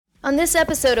On this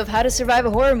episode of How to Survive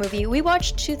a Horror Movie, we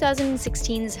watched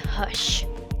 2016's Hush.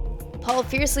 Paul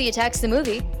fiercely attacks the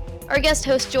movie, our guest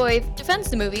host Joy defends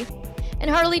the movie,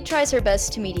 and Harley tries her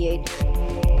best to mediate.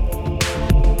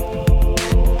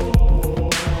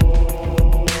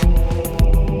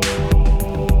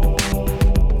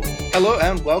 Hello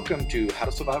and welcome to How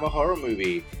to Survive a Horror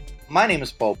Movie. My name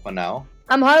is Paul Parnell.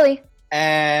 I'm Harley.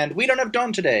 And we don't have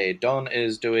Don today. Don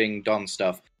is doing Don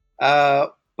stuff.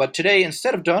 But today,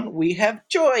 instead of Don, we have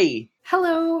Joy.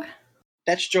 Hello.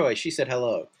 That's Joy. She said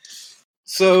hello.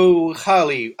 So,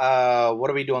 Harley, what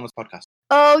do we do on this podcast?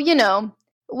 Oh,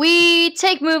 we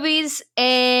take movies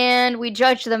and we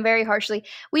judge them very harshly.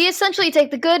 We essentially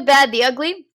take the good, bad, the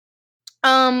ugly.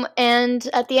 And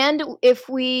at the end, if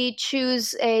we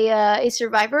choose a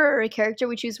survivor or a character,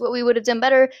 we choose what we would have done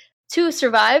better to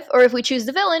survive. Or if we choose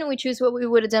the villain, we choose what we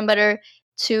would have done better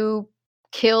to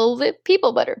kill the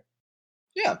people better.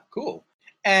 Yeah, cool.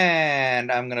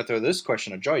 And I'm going to throw this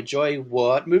question at Joy. Joy,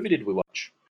 what movie did we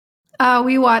watch?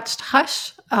 We watched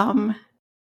Hush, and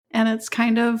it's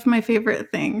kind of my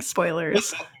favorite thing.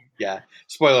 Spoilers. Yeah,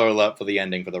 spoiler alert for the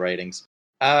ending for the ratings.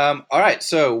 All right,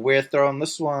 so we're throwing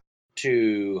this one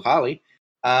to Harley.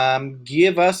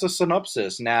 Give us a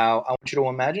synopsis. Now, I want you to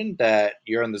imagine that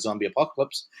you're in the zombie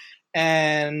apocalypse,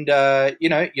 and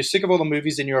you're sick of all the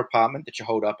movies in your apartment that you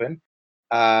hold up in.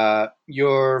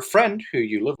 Your friend who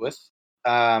you live with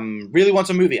really wants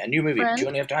a new movie. Friend? Do you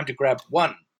only have time to grab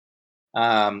one?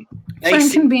 Friend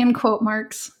can be in quote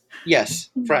marks. Yes,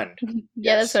 friend. Yeah,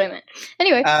 Yes. that's what I meant.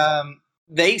 Anyway.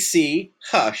 They see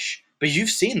Hush, but you've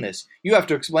seen this. You have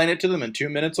to explain it to them in 2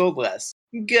 minutes or less.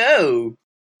 Go!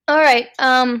 Alright,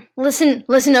 listen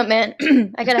up, man.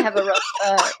 I gotta have a rough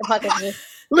podcast.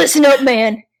 Listen up,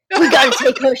 man. We gotta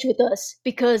take Hush with us,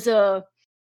 because, so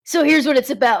here's what it's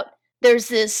about. There's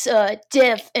this,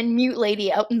 deaf and mute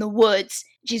lady out in the woods.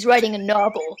 She's writing a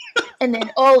novel. And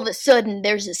then all of a sudden,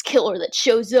 there's this killer that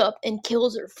shows up and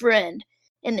kills her friend.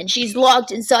 And then she's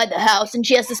locked inside the house, and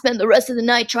she has to spend the rest of the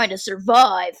night trying to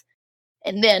survive.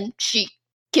 And then she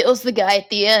kills the guy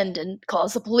at the end and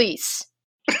calls the police.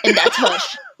 And that's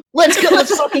Hush. Let's go,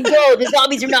 let's fucking go. The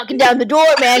zombies are knocking down the door,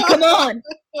 man. Come on.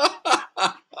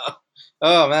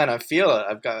 Oh, man, I feel it.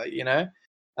 I've got,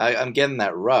 I'm getting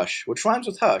that rush, which rhymes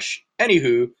with Hush.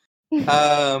 Anywho,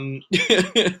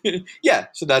 yeah,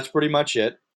 so that's pretty much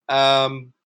it. So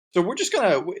we're just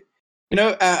gonna,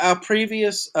 our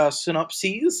previous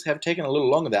synopses have taken a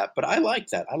little longer than that, but I like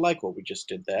that. I like what we just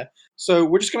did there. So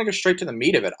we're just gonna go straight to the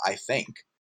meat of it, I think.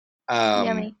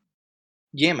 Yummy.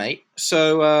 Yeah, mate.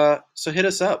 So hit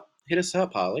us up. Hit us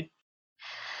up, Harley.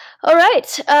 All right.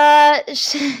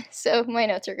 So my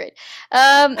notes are great.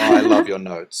 I love your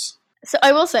notes. So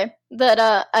I will say that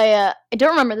I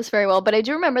don't remember this very well, but I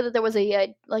do remember that there was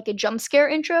a jump scare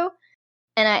intro,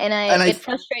 and it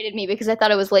frustrated me because I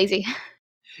thought it was lazy.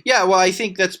 Yeah, well, I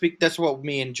think that's what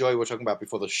me and Joy were talking about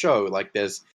before the show. Like,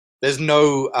 there's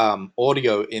no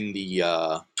audio in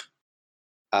the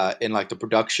the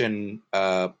production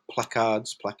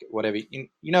placards, whatever. You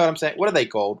know what I'm saying? What are they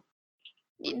called?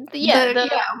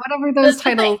 Whatever those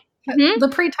titles. The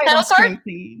pre-title screen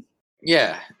thingy.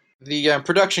 Yeah. The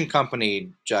production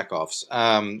company jackoffs,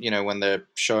 when they're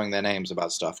showing their names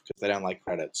about stuff because they don't like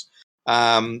credits.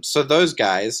 So those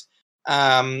guys,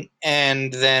 and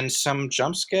then some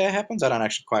jump scare happens. I don't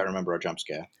actually quite remember a jump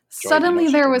scare. Joy,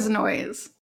 Suddenly there was noise.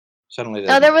 Suddenly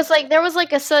there was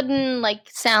a sudden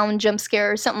sound jump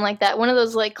scare or something like that. One of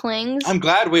those clings. I'm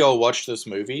glad we all watched this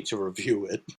movie to review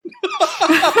it.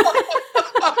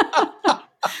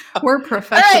 We're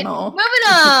professional. All right, moving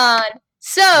on.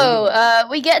 So,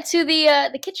 we get to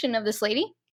the kitchen of this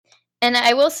lady, and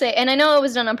I will say, and I know it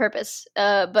was done on purpose,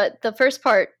 but the first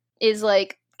part is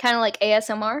kind of like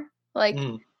ASMR,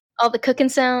 all the cooking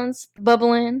sounds,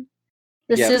 bubbling,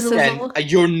 the sizzle.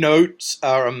 And your notes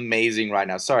are amazing right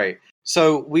now. Sorry.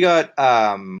 So we got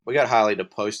Harley to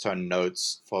post her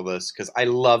notes for this because I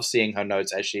love seeing her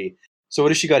notes as she. So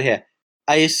what has she got here?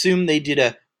 I assume they did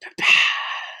a.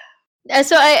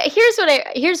 So here's what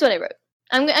I wrote.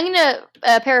 I'm gonna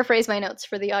paraphrase my notes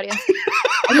for the audience.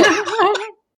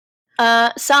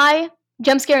 Sigh,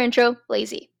 jump scare intro,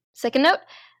 lazy. Second note,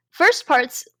 first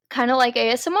part's kind of like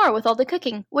ASMR with all the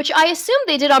cooking, which I assume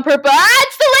they did on purpose.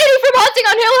 It's the lady from Haunting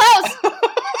on Hill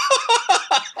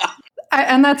House!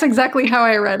 And that's exactly how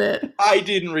I read it. I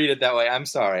didn't read it that way. I'm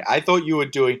sorry. I thought you were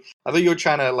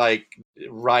trying to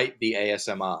write the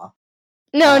ASMR.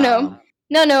 No.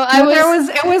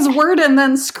 It was word and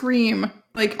then scream.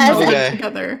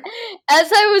 Together.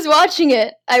 As I was watching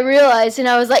it, I realized, and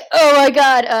I was like, oh my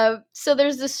god. So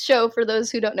there's this show, for those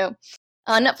who don't know,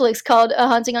 on Netflix called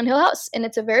Haunting on Hill House, and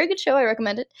it's a very good show. I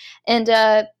recommend it. And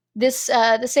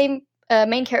the same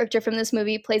main character from this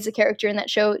movie plays a character in that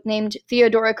show named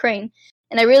Theodora Crane,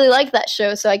 and I really liked that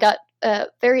show, so I got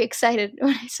very excited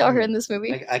when I saw her in this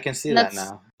movie. I can see that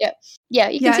now. Yeah,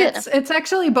 you can see it now. It's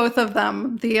actually both of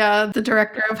them. The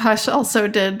director of Hush also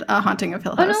did Haunting of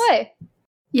Hill House. Oh, no way.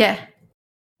 Yeah.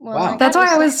 Well, Wow. That's why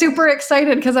I was super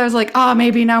excited, because I was like,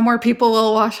 maybe now more people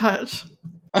will watch Hush.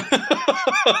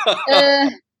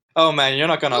 Oh man, you're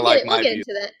not gonna like my get view.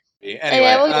 into that.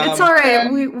 Anyway, It's all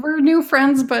right. We're new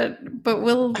friends, but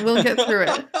we'll get through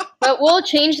it. But we'll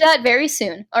change that very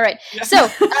soon. All right. So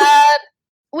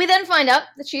we then find out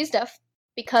that she's deaf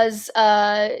because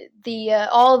all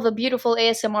the beautiful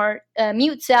ASMR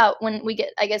mutes out when we get,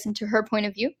 I guess, into her point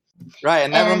of view. Right,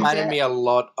 and that reminded me a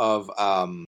lot of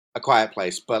A Quiet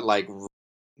Place, but like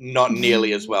not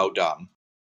nearly as well done.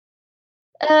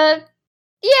 Yeah,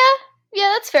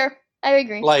 that's fair. I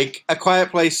agree. Like A Quiet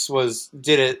Place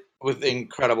did it with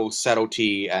incredible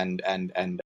subtlety and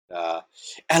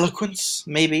eloquence,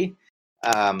 maybe.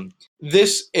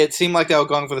 This, it seemed like they were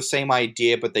going for the same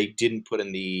idea, but they didn't put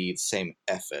in the same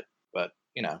effort. But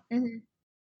you know. Mm-hmm.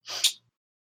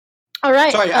 All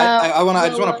right. Sorry, I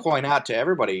just want to point out to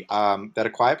everybody that A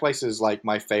Quiet Place is like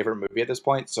my favorite movie at this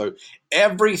point. So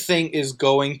everything is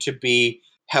going to be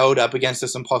held up against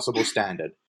this impossible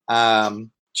standard.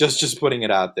 Just putting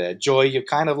it out there. Joy, you're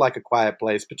kind of like A Quiet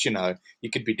Place, but you know, you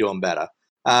could be doing better.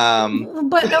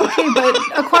 But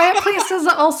A Quiet Place is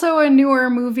also a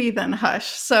newer movie than Hush.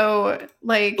 So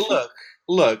like,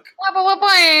 look.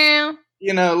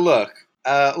 You know, look.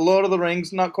 Lord of the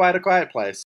Rings, not quite A Quiet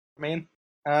Place. I mean,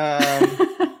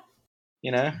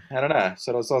 you know, I don't know.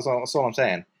 So that's all I'm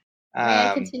saying. May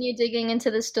I continue digging into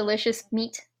this delicious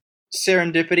meat?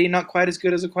 Serendipity, not quite as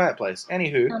good as A Quiet Place.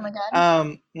 Anywho. Oh my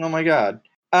god.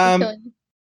 Oh my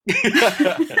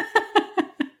god.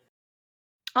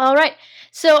 All right.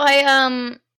 So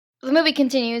the movie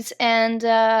continues, and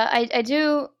I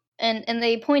do, and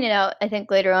they point it out, I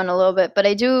think, later on a little bit, but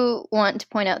I do want to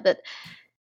point out that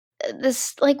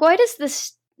this, like, why does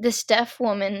this deaf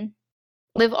woman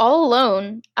live all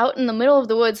alone out in the middle of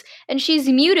the woods, and she's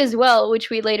mute as well, which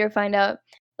we later find out.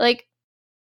 Like,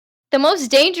 the most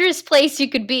dangerous place you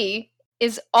could be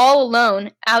is all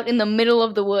alone out in the middle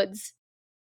of the woods.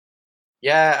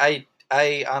 Yeah,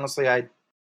 I honestly, I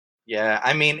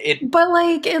mean it. But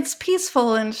like, it's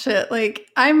peaceful and shit. Like,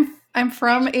 I'm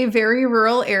from a very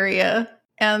rural area,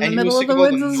 and the middle of the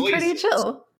woods is pretty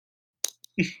chill.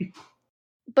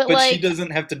 But like, she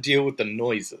doesn't have to deal with the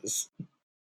noises.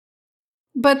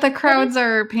 But the crowds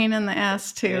are a pain in the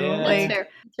ass too. Yeah. Like,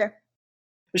 That's fair.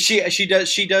 She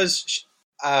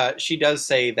does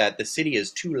say that the city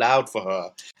is too loud for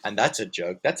her, and that's a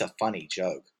joke. That's a funny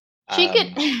joke. She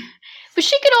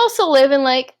could also live in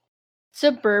like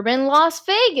suburban Las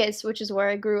Vegas, which is where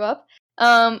I grew up.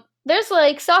 There's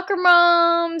like soccer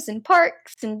moms and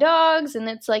parks and dogs, and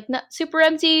it's like not super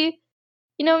empty.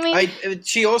 You know what I mean?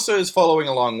 She also is following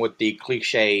along with the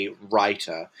cliche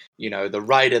writer. You know, the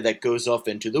writer that goes off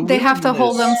into the they have to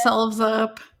hold themselves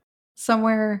up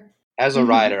somewhere. As a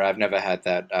writer, I've never had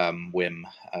that whim.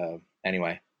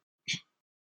 Anyway.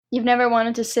 You've never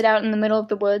wanted to sit out in the middle of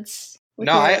the woods?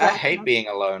 No, I hate being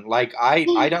alone. Like,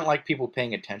 I don't like people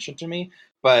paying attention to me,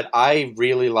 but I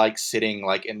really like sitting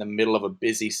like in the middle of a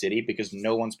busy city because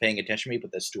no one's paying attention to me,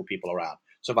 but there's still people around.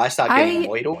 So if I start getting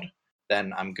annoyed,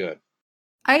 then I'm good.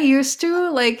 I used to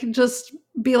like just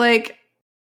be like,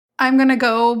 I'm gonna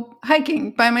go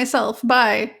hiking by myself,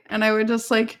 bye. And I would just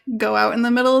like go out in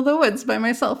the middle of the woods by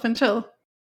myself and chill.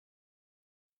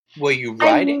 Were you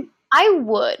riding? I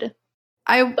would.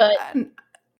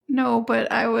 No,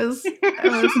 but I was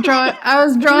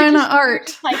drawing an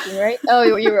art. Hiking, right? Oh,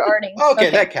 you were arting. Okay,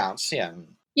 that counts. Yeah.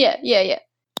 Yeah.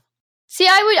 See,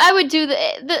 I would do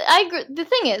the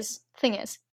thing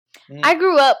is, I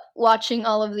grew up watching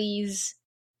all of these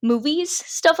movies,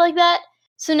 stuff like that.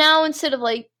 So now instead of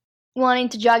like wanting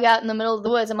to jog out in the middle of the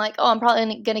woods, I'm like, oh, I'm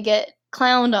probably gonna get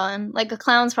clowned on. Like a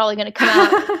clown's probably gonna come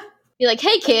out, be like,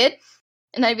 "Hey, kid,"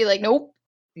 and I'd be like, "Nope."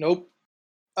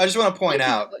 I just want to point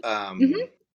out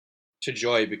to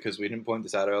Joy, because we didn't point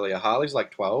this out earlier. Harley's like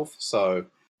 12, so.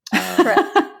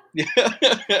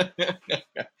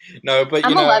 No, but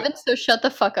I'm 11, so shut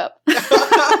the fuck up.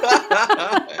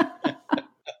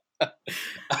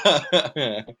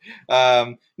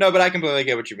 No, but I completely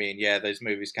get what you mean. Yeah, those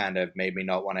movies kind of made me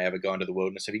not want to ever go into the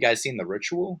wilderness. Have you guys seen The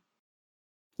Ritual?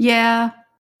 Yeah.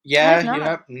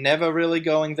 Yeah, never really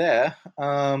going there.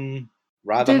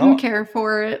 Rather didn't not care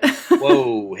for it.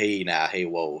 Whoa, hey now, hey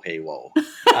whoa.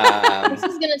 This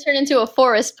is gonna turn into a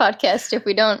forest podcast if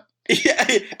we don't. Yeah,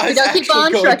 I We was don't keep actually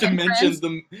on going to trucking, mention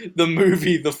friends. the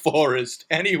movie The Forest.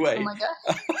 Anyway, Oh my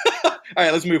god. all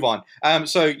right, let's move on.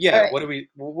 So All yeah, right. what are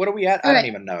we at? All I don't right.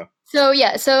 even know. So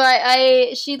yeah, so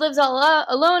I she lives all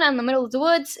alone out in the middle of the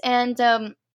woods, and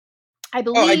I Oh,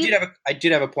 believe. I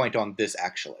did have a point on this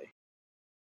actually.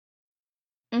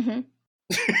 Hmm.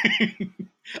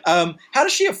 How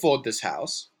does she afford this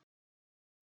house?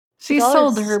 She With all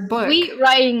sold her her book. sweet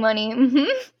writing money. Hmm.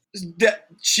 That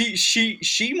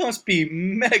she must be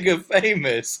mega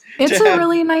famous. It's to a have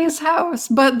really nice house,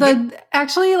 but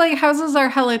actually like houses are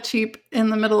hella cheap in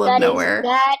the middle of nowhere.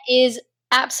 That is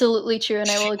absolutely true, and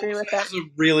I will She agree also with that. has a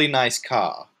really nice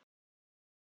car.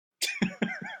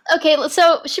 Okay,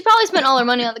 so she probably spent all her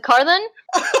money on the car then,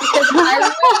 because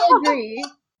I will agree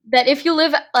that if you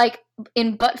live like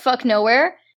in buttfuck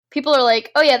nowhere, people are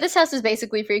like, "Oh yeah, this house is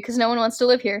basically free because no one wants to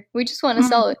live here. We just want to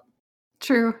sell it."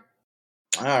 True.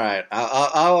 All right,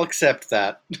 I'll accept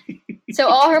that. So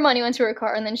all her money went to her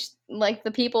car, and then like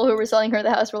the people who were selling her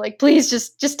the house were like, "Please,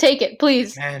 just take it,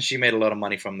 please." Man, she made a lot of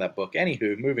money from that book.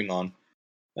 Anywho, moving on.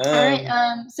 All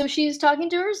right. So she's talking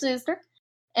to her sister,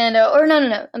 and or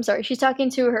no, I'm sorry. She's talking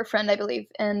to her friend, I believe,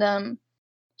 and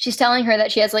she's telling her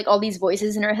that she has like all these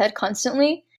voices in her head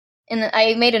constantly. And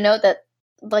I made a note that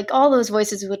like all those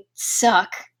voices would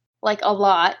suck like a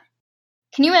lot.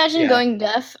 Can you imagine Yeah. going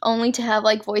deaf only to have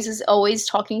like voices always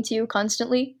talking to you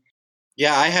constantly?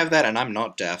 Yeah, I have that, and I'm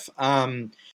not deaf.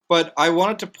 But I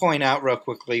wanted to point out real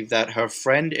quickly that her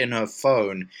friend in her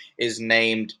phone is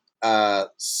named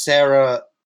Sarah,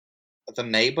 the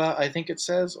neighbor. I think it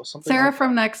says, or something. Sarah like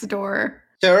from next door.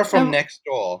 Sarah from Oh, next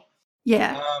door.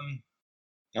 yeah.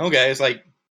 Okay, it's like,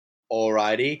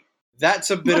 alrighty,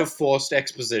 that's a bit of forced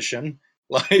exposition.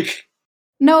 Like,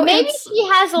 No, Maybe it's she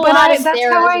has a but lot of that's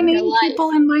Sarahs how I in her name life. people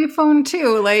in my phone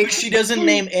too. Like she doesn't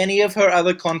name any of her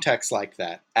other contacts like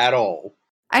that at all.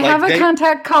 I Like, have a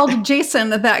contact called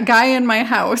Jason, that guy in my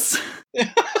house.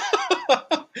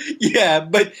 Yeah,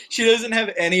 but she doesn't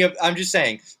have any of. I'm just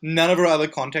saying, none of her other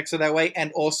contacts are that way.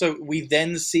 And also, we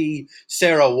then see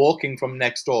Sarah walking from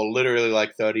next door, literally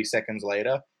like 30 seconds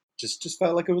later. Just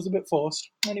felt like it was a bit forced.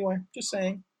 Anyway, just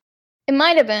saying. It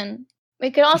might have been.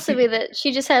 It could also be that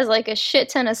she just has like a shit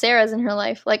ton of Sarahs in her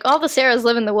life. Like all the Sarahs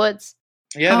live in the woods.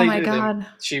 Yeah, Oh they my do. God.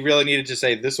 She really needed to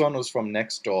say this one was from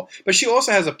next door. But she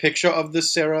also has a picture of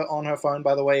this Sarah on her phone,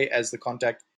 by the way, as the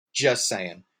contact. Just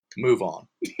saying. Move on.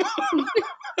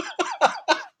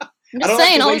 I'm I just don't like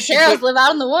saying, the all way the she Sarahs put- live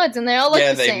out in the woods, and they all look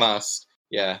Yeah, the they same. must.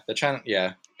 Yeah, they're trying.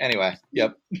 Yeah. Anyway,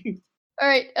 yep. All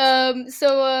right.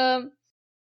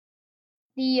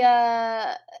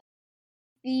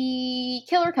 The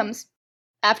killer comes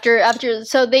after.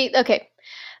 So they okay.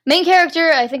 Main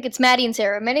character, I think it's Maddie and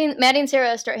Sarah. Maddie and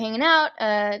Sarah start hanging out.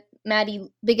 Maddie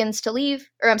begins to leave,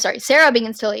 or I'm sorry, Sarah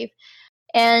begins to leave,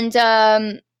 and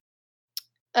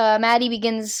Maddie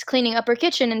begins cleaning up her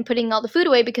kitchen and putting all the food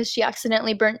away because she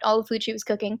accidentally burnt all the food she was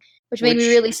cooking, which made me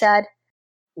really sad.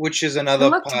 Which is It another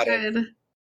looked part of good.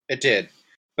 it did.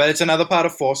 But it's another part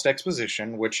of forced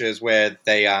exposition, which is where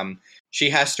they she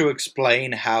has to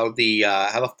explain how the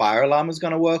fire alarm is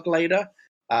going to work later,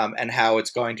 and how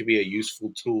it's going to be a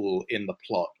useful tool in the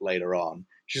plot later on.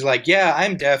 She's like, "Yeah,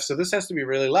 I'm deaf, so this has to be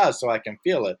really loud so I can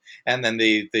feel it." And then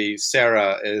the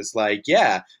Sarah is like,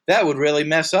 "Yeah, that would really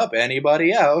mess up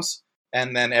anybody else."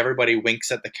 And then everybody winks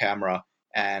at the camera,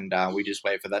 and we just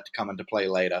wait for that to come into play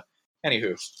later.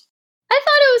 Anywho, I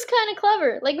thought it was kind of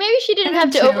clever. Like maybe she didn't I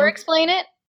have did to too. over-explain it.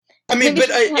 I mean, Maybe but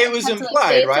she didn't it was have to, like, implied,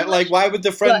 say it so right? Like, much. why would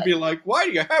the friend But- be like, "Why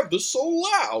do you have this so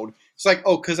loud?" It's like,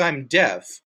 "Oh, because I'm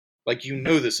deaf. Like, you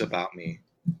know this about me."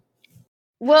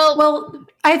 Well,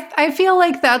 I feel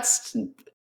like that's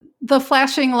the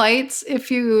flashing lights. If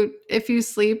you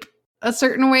sleep a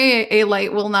certain way, a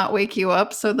light will not wake you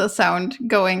up, so the sound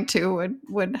going to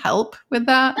would help with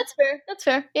that. that's fair. That's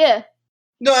fair. Yeah.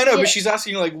 No, I know, Yeah. but she's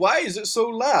asking, like, "Why is it so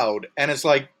loud?" And it's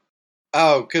like,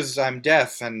 "Oh, because I'm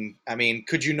deaf." And I mean,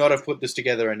 could you not have put this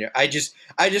together in your? I just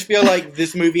feel like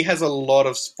this movie has a lot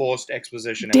of forced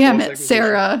exposition. And Damn forced it, exposition.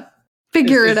 Sarah.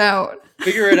 Figure Is- it out.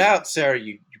 Figure it out, Sarah.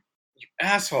 You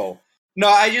asshole. No,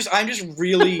 I just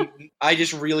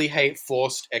really hate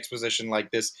forced exposition like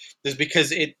this. This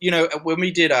because it, when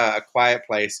we did a Quiet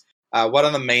Place, one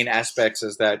of the main aspects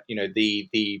is that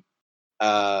the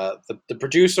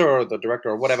producer or the director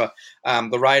or whatever,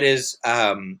 the writers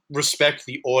respect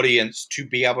the audience to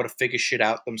be able to figure shit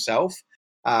out themselves,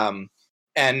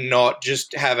 and not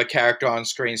just have a character on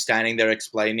screen standing there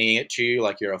explaining it to you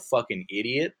like you're a fucking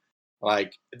idiot.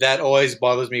 Like that always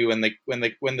bothers me when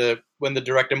the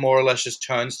director more or less just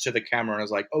turns to the camera and is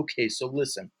like, "Okay, so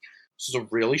listen. This is a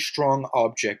really strong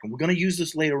object, and we're going to use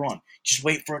this later on. Just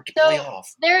wait for it to play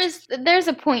off. There's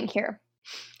a point here.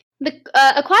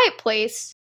 A Quiet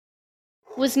Place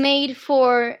was made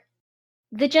for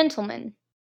the gentleman.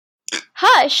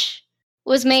 Hush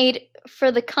was made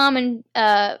for the common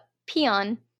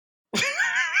peon.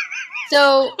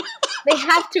 So they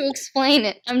have to explain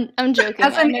it. I'm joking.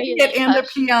 As an idiot and a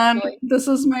peon, this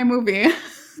is my movie.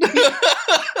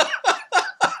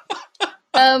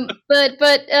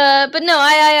 But no,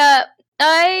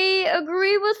 I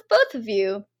agree with both of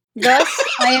you. Thus,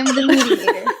 I am the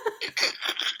mediator.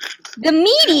 The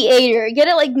mediator. Get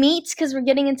it like meats because we're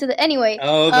getting into the anyway.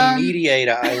 Oh, the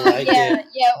mediator. I like it.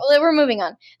 Yeah. Well, we're moving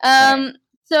on.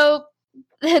 So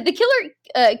the killer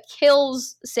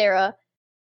kills Sarah,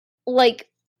 like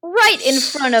right in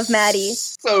front of Maddie.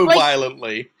 So like,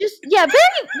 violently. Very,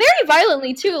 very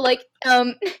violently too. Like,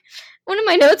 one of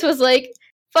my notes was like,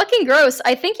 "Fucking gross."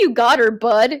 I think you got her,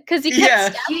 bud, because he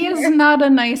kept he is not a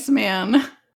nice man.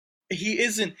 He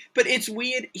isn't, but it's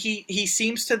weird. He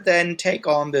seems to then take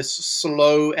on this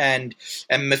slow and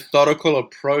methodical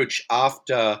approach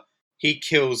after he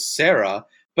kills Sarah.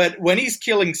 But when he's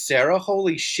killing Sarah,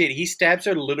 holy shit, he stabs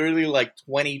her literally like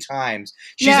 20 times.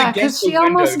 She's because she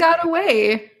almost got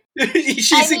away.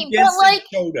 She's against the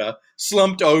shoulder,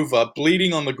 slumped over,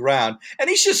 bleeding on the ground, and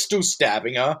he's just still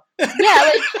stabbing her.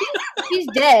 Yeah, like she's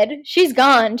dead. She's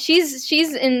gone. She's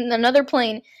in another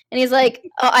plane. And he's like,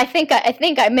 "Oh, I think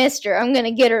I missed her. I'm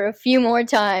gonna get her a few more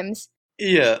times."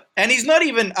 Yeah, and he's not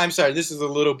even. I'm sorry, this is a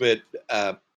little bit,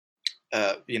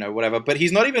 whatever. But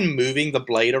he's not even moving the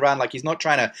blade around. Like he's not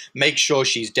trying to make sure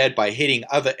she's dead by hitting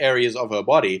other areas of her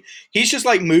body. He's just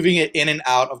like moving it in and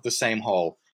out of the same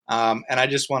hole. And I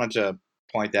just wanted to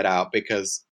point that out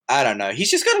because I don't know.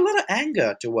 He's just got a lot of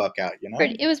anger to work out. You know,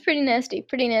 it was pretty nasty.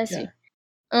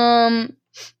 Yeah.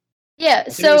 Yeah,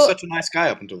 so he was such a nice guy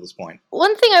up until this point.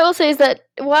 One thing I will say is that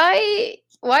why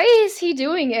is he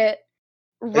doing it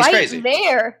right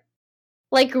there?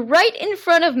 Like right in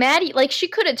front of Maddie. Like she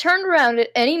could have turned around at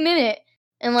any minute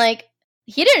and like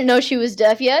he didn't know she was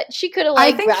deaf yet. She could have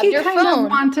like grabbed her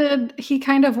phone. He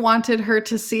kind of wanted her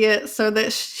to see it so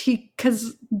that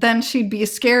because then she'd be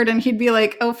scared and he'd be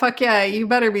like, "Oh fuck yeah, you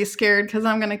better be scared because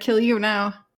I'm gonna kill you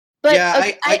now." But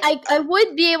yeah,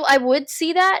 I would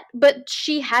see that, but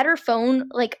she had her phone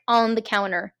like on the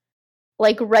counter,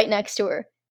 like right next to her,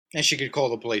 and she could call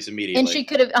the police immediately. And she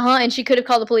could have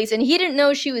called the police, and he didn't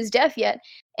know she was deaf yet,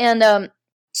 and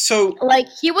so like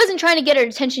he wasn't trying to get her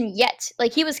attention yet.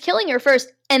 Like he was killing her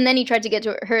first, and then he tried to get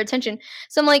to her attention.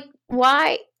 So I'm like,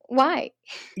 why?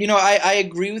 You know, I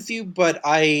agree with you, but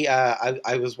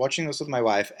I was watching this with my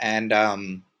wife,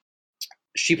 and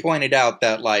she pointed out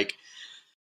that like.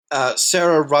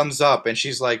 Sarah runs up and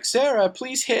she's like, "Sarah,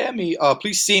 please hear me.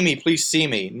 Please see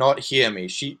me, not hear me."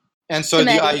 She's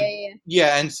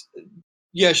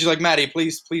like, "Maddie,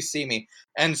 please see me."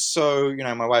 And so, you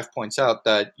know, my wife points out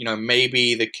that, you know,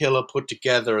 maybe the killer put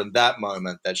together in that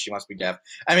moment that she must be deaf.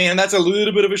 I mean, and that's a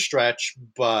little bit of a stretch,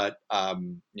 but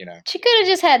you know, she could have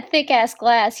just had thick ass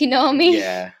glass. You know what I mean?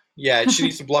 Yeah. She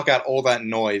needs to block out all that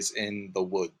noise in the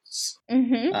woods.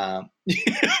 Mm-hmm.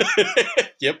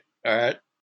 Yep. All right.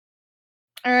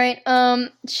 All right.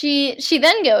 She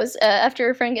then goes after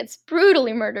her friend gets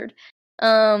brutally murdered.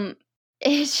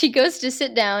 She goes to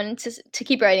sit down to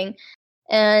keep writing,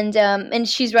 and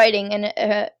she's writing,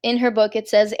 and in her book it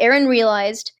says Erin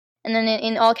realized, and then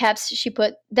in all caps she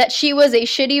put that she was a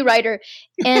shitty writer,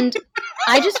 and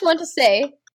I just want to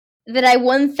say that I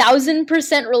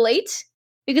 1000% relate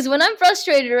because when I'm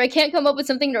frustrated or I can't come up with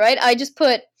something to write, I just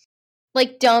put.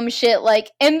 Like dumb shit,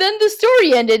 like, and then the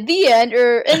story ended, the end,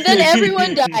 and then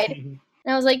everyone died. And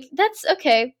I was like, that's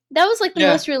okay. That was like the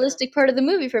most realistic part of the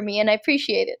movie for me, and I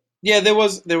appreciate it. Yeah, there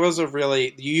was a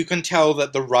really, you can tell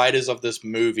that the writers of this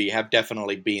movie have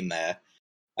definitely been there.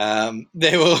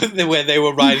 They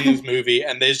were writing this movie,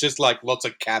 and there's just like lots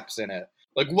of caps in it.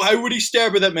 Like, why would he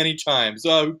stab her that many times?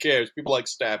 Oh, who cares? People like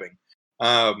stabbing.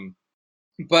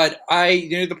 But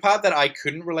the part that I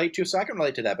couldn't relate to, so I can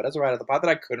relate to that, but as a writer, the part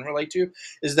that I couldn't relate to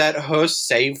is that her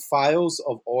save files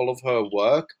of all of her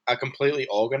work are completely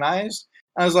organized.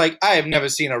 I was like, I have never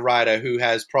seen a writer who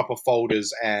has proper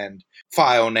folders and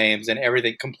file names and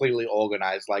everything completely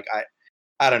organized. Like,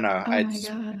 I don't know. Oh my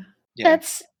God.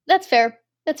 That's fair.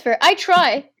 That's fair. I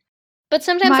try. But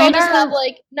sometimes I'll just have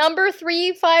like number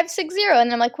 3560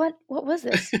 and I'm like, what was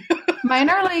this? Mine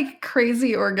are like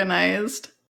crazy organized.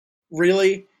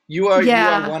 Really? You are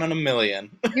one in a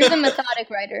million. You're the methodic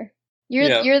writer. You're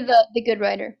the good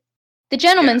writer. The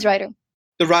gentleman's writer.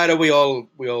 The writer we all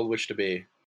wish to be.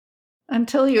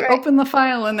 Until you open the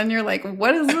file and then you're like,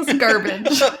 what is this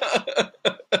garbage?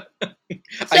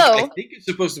 I So think it's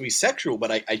supposed to be sexual,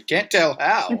 but I can't tell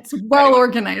how. It's well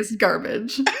organized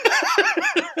garbage.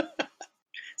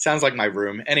 Sounds like my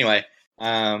room. Anyway,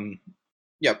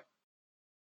 yep.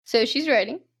 so she's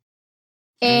writing,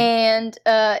 Mhm. and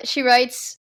she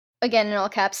writes again in all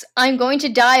caps, "I'm going to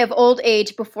die of old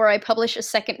age before I publish a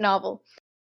second novel."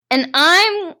 And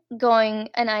I'm going,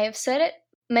 and I have said it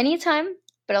many a time,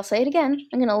 but I'll say it again.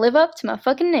 I'm going to live up to my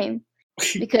fucking name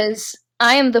because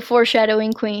I am the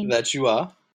foreshadowing queen. That you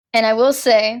are. And I will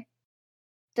say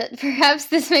that perhaps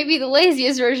this may be the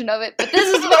laziest version of it, but this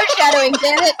is foreshadowing,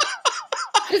 damn it.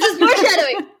 This is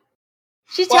foreshadowing.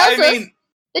 She tells us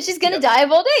that she's going to die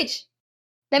of old age.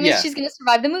 That means she's going to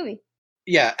survive the movie.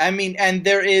 Yeah, I mean, and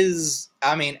there is,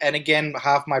 and again,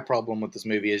 half my problem with this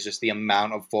movie is just the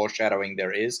amount of foreshadowing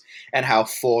there is and how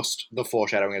forced the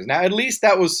foreshadowing is. Now, at least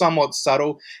that was somewhat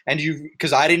subtle, and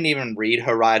because I didn't even read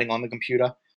her writing on the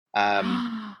computer.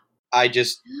 I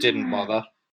just didn't bother.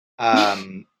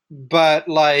 But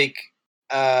like,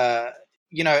 there's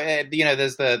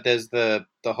the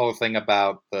whole thing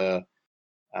about the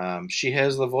she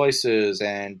hears the voices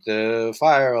and the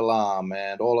fire alarm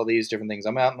and all of these different things.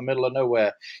 I'm out in the middle of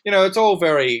nowhere. It's all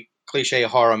very cliche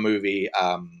horror movie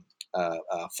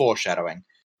foreshadowing.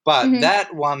 But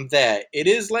that one there, it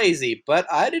is lazy, but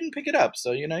I didn't pick it up.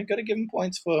 So, you got to give him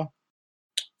points for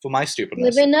my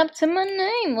stupidness. Living up to my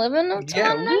name. Living up to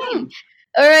my name.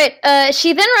 All right.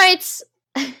 She then writes...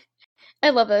 I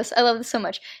love this. I love this so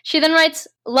much. She then writes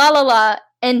la la la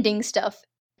ending stuff.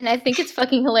 And I think it's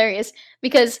fucking hilarious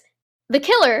because the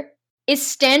killer is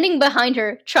standing behind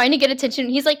her trying to get attention.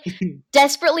 He's like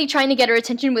desperately trying to get her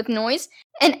attention with noise.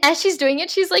 And as she's doing it,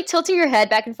 she's like tilting her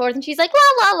head back and forth and she's like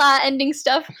la la la ending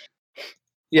stuff.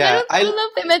 Yeah. I don't know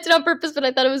if they meant it on purpose, but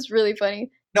I thought it was really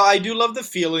funny. No, I do love the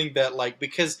feeling that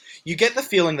because you get the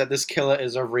feeling that this killer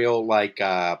is a real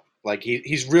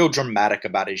he's real dramatic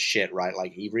about his shit, right?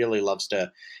 Like he really loves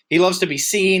to be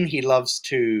seen. He loves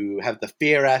to have the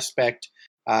fear aspect.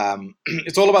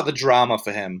 It's all about the drama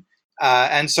for him,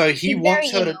 and so he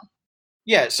wants her to.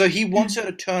 Yeah, so he wants her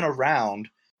to turn around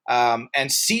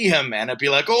and see him, and it'd be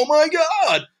like, "Oh my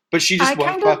god!" But she just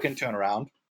won't fucking turn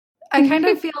around. I kind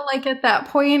of feel like at that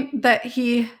point that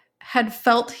he had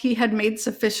felt he had made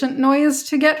sufficient noise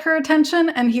to get her attention,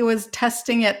 and he was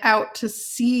testing it out to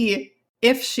see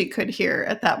if she could hear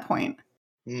at that point.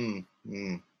 He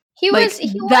was.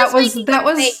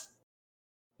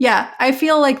 Yeah, I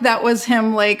feel like that was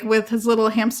him, like with his little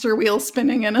hamster wheel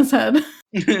spinning in his head,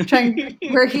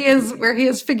 where he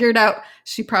has figured out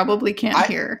she probably can't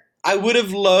hear. I would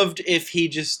have loved if he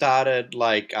just started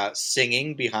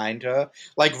singing behind her,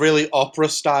 like really opera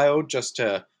style, just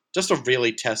to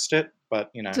really test it.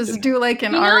 But just do like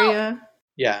an aria.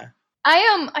 Yeah.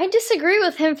 I disagree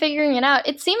with him figuring it out.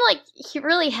 It seemed like he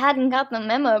really hadn't got the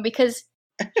memo because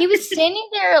he was standing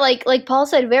there like Paul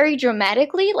said, very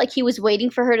dramatically, like he was waiting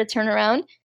for her to turn around,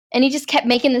 and he just kept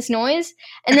making this noise.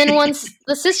 And then once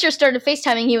the sister started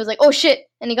FaceTiming, he was like, "Oh shit!"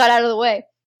 and he got out of the way.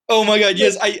 Oh my god,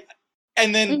 yes,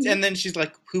 and then she's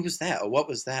like, "Who was that? Or what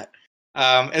was that?"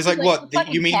 It's like what?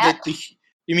 You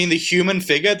mean the human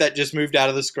figure that just moved out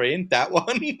of the screen? That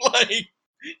one? Like,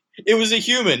 it was a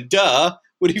human. Duh.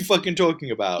 What are you fucking talking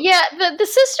about? Yeah, the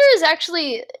sister is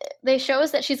actually, they show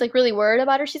us that she's like really worried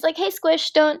about her. She's like, "Hey,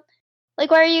 Squish, don't, like,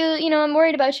 why are you, I'm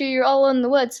worried about you. You're all in the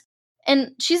woods."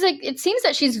 And she's like, it seems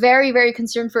that she's very, very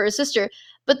concerned for her sister.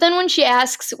 But then when she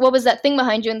asks, "What was that thing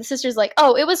behind you?" and the sister's like,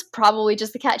 "Oh, it was probably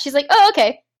just the cat." She's like, "Oh,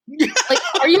 okay." Like,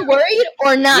 are you worried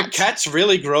or not? The cat's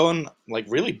really grown, like,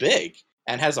 really big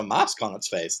and has a mask on its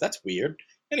face. That's weird.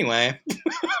 Anyway.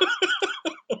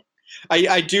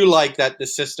 I do like that the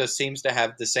sister seems to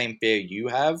have the same fear you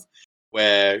have,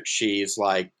 where she's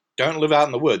like, "Don't live out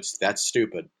in the woods. That's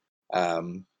stupid."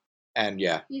 And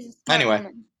yeah. Anyway.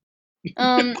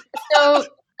 So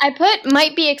I put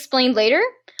might be explained later,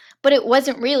 but it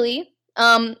wasn't really.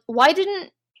 Why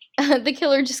didn't the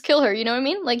killer just kill her? You know what I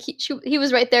mean? Like he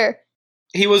was right there.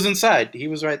 He was inside. He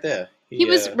was right there. He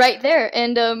was right there,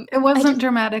 and it wasn't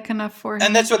dramatic enough for him.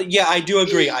 And that's what. Yeah, I do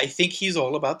agree. I think he's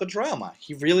all about the drama.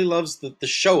 He really loves the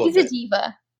show of it. He's a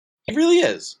diva. He really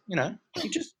is. He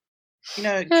just,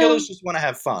 killers just want to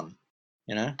have fun.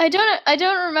 I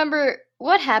don't remember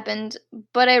what happened,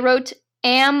 but I wrote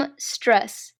 "am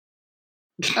stress."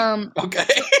 Okay.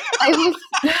 I was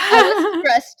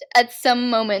stressed at some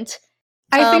moment.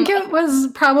 I think it was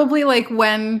probably like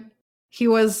when he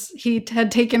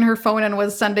had taken her phone and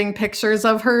was sending pictures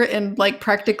of her in like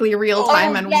practically real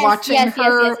time watching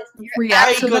her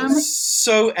react to them. I got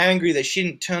so angry that she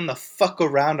didn't turn the fuck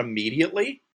around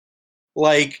immediately.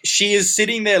 Like, she is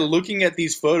sitting there looking at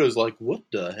these photos like, what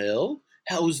the hell?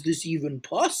 How is this even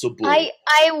possible? I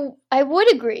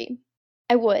would agree.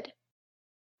 I would.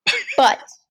 But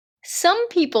some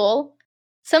people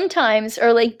sometimes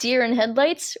are like deer in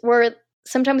headlights, where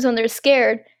sometimes when they're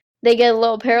scared, they get a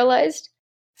little paralyzed.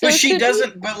 So But it she could be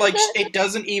doesn't. But like, that. it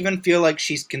doesn't even feel like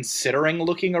she's considering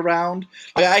looking around.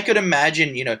 Like, I could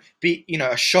imagine,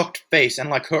 a shocked face and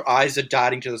like her eyes are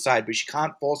darting to the side, but she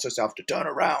can't force herself to turn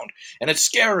around, and it's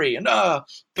scary.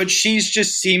 But she's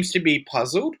just seems to be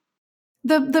puzzled.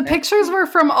 The pictures were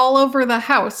from all over the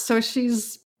house, so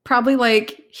she's probably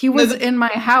like, he was in my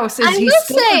house. Is I he will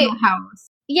still say- in the house?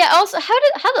 Yeah. Also, how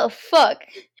the fuck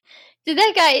did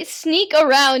that guy sneak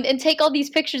around and take all these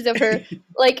pictures of her?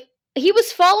 Like, he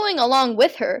was following along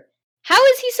with her. How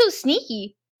is he so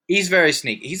sneaky? He's very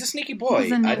sneaky. He's a sneaky boy.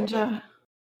 He's a ninja.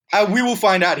 We will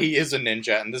find out he is a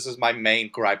ninja, and this is my main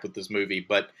gripe with this movie.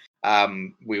 But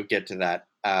we'll get to that.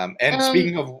 And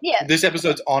speaking of, this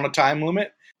episode's on a time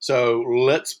limit, so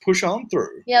let's push on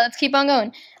through. Yeah, let's keep on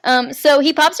going. So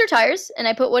he pops her tires, and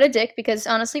I put what a dick, because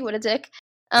honestly, what a dick.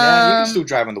 Yeah, you can still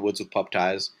drive in the woods with pop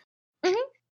tires.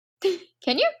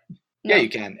 Can you? No. Yeah, you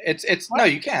can. No,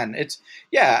 you can.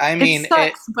 I mean, it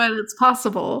sucks, but it's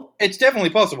possible. It's definitely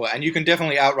possible, and you can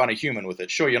definitely outrun a human with it.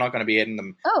 Sure, you're not going to be hitting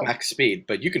them max speed,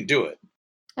 but you can do it.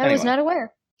 I was not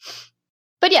aware.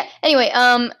 But yeah, anyway,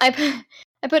 I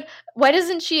put, why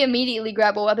doesn't she immediately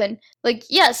grab a weapon? Like,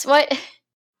 yes, what?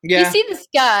 Yeah. You see this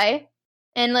guy,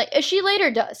 and like, she later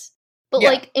does, but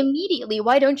like immediately,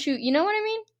 why don't you? You know what I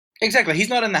mean? Exactly. He's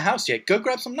not in the house yet. Go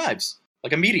grab some knives,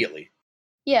 like immediately.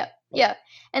 Yeah. Yeah,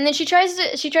 and then she tries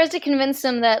to convince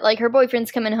him that like her boyfriend's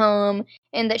coming home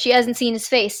and that she hasn't seen his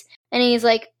face, and he's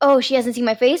like, "Oh, she hasn't seen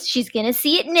my face. She's gonna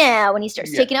see it now." And he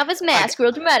starts taking off his mask,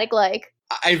 real dramatic like.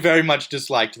 I very much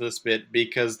disliked this bit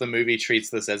because the movie treats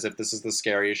this as if this is the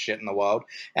scariest shit in the world,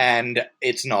 and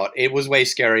it's not. It was way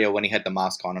scarier when he had the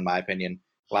mask on, in my opinion.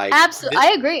 Like, absolutely, I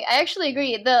agree. I actually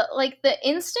agree. The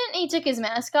instant he took his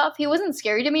mask off, he wasn't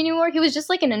scary to me anymore. He was just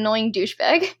like an annoying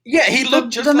douchebag. Yeah, he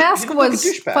looked just the like mask was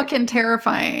like fucking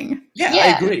terrifying. Yeah,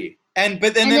 I agree.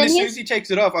 But then as soon as he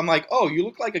takes it off, I'm like, oh, you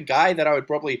look like a guy that I would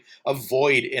probably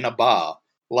avoid in a bar.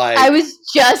 Like, I was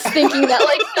just thinking that,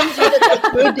 like, some dude that's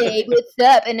like, "Hey babe, what's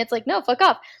up?" And it's like, no, fuck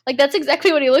off. Like, that's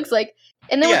exactly what he looks like.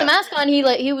 And then with the mask on, he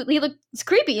looked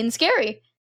creepy and scary.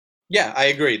 Yeah, I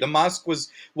agree. The mask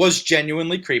was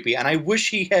genuinely creepy, and I wish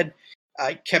he had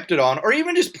kept it on, or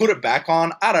even just put it back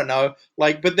on. I don't know.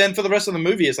 Like, but then for the rest of the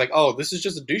movie, it's like, oh, this is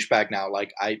just a douchebag now.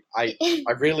 Like, I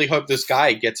really hope this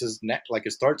guy gets his neck, like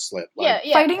his throat slit. Like,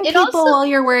 yeah. Fighting people while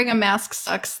you're wearing a mask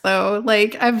sucks, though.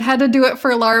 Like, I've had to do it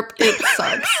for LARP. It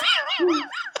sucks.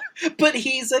 But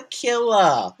he's a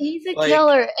killer. He's a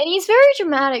killer, and he's very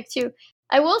dramatic too.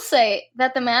 I will say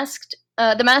that the mask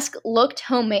looked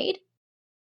homemade.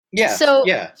 Yeah. So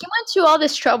he went to all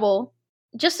this trouble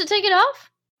just to take it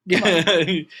off.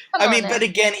 Yeah. But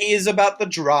again, he is about the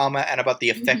drama and about the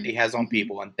effect he has on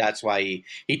people, and that's why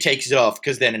he takes it off,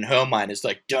 because then in her mind it's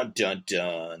like, dun dun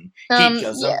dun. He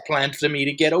doesn't plan for me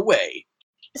to get away.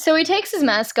 So he takes his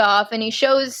mask off and he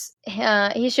shows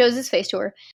his face to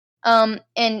her. And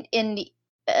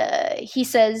he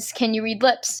says, "Can you read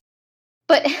lips?"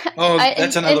 But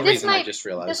that's another reason I just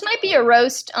realized. This might be a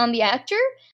roast on the actor,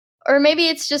 or maybe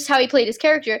it's just how he played his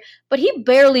character. But he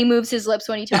barely moves his lips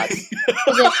when he talks.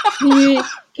 He's like, "Can you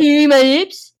read my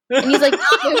lips?" And he's like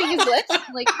moving his lips.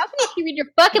 I'm like, how can you read your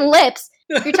fucking lips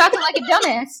if you're talking like a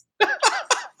dumbass?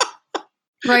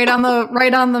 Right on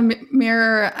the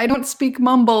mirror. I don't speak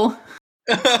mumble.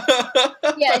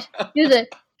 Yeah, he's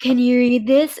like, "Can you read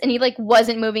this?" And he like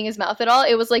wasn't moving his mouth at all.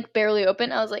 It was like barely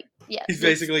open. I was like, yeah. He's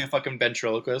basically a fucking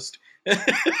ventriloquist. Yeah.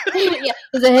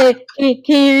 He's like, "Hey,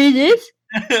 can you read this?"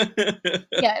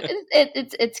 Yeah,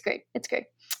 it's great. It's great.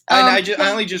 I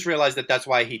only just realized that that's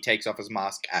why he takes off his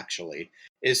mask, actually,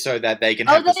 is so that they can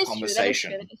have this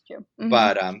conversation. That is true. Mm-hmm.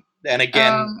 But and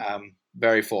again,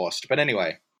 very forced. But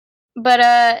anyway.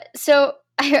 But so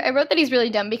I wrote that he's really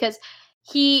dumb because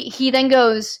he then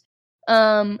goes,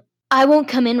 "I won't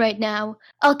come in right now.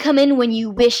 I'll come in when you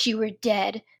wish you were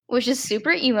dead," which is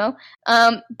super emo.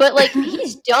 But like,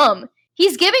 he's dumb.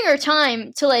 He's giving her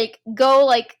time to like go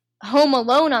like home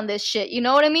alone on this shit. You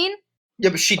know what I mean? Yeah,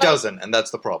 but she doesn't, and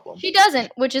that's the problem. She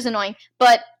doesn't, which is annoying.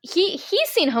 But he's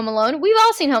seen Home Alone. We've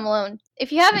all seen Home Alone.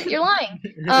 If you haven't, you're lying.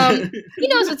 He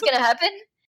knows what's gonna happen.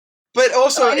 But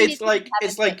also, it's like,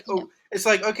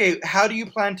 okay, how do you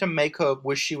plan to make her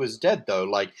wish she was dead, though?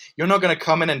 Like, you're not going to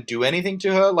come in and do anything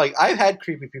to her? Like, I've had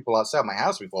creepy people outside my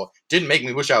house before. Didn't make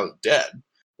me wish I was dead.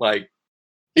 Like,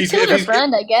 he killed her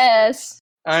friend, I guess.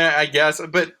 I guess.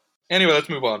 But anyway, let's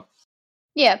move on.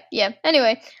 Yeah.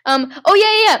 Anyway,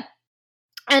 oh, yeah.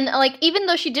 And like, even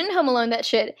though she didn't Home Alone that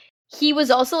shit, he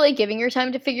was also like giving her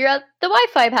time to figure out the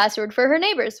Wi-Fi password for her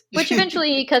neighbors, which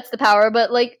eventually cuts the power,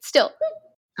 but like still.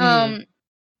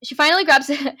 She finally grabs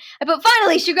it, but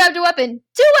finally she grabbed a weapon.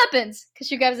 2 weapons! Because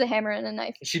she grabs a hammer and a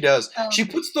knife. She does. She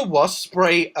puts the wasp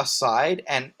spray aside,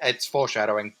 and it's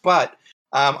foreshadowing, but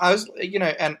I was,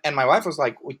 and my wife was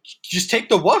like, just take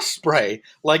the wasp spray.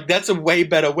 Like, that's a way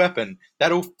better weapon.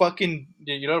 That'll fuck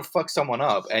someone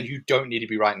up, and you don't need to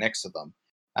be right next to them.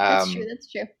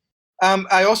 That's true.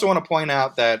 I also want to point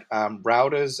out that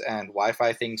routers and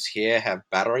Wi-Fi things here have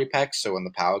battery packs, so when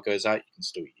the power goes out, you can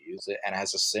still use it, and it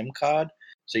has a SIM card,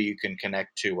 so you can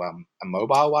connect to a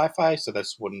mobile Wi-Fi. So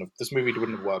this movie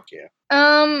wouldn't have worked here.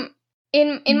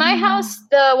 In my house,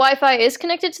 the Wi-Fi is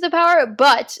connected to the power,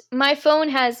 but my phone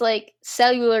has like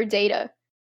cellular data.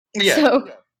 Yeah. So,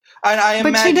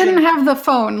 but she didn't have the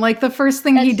phone. Like, the first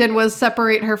thing he did was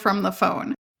separate her from the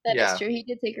phone. That is true. He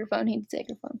did take her phone.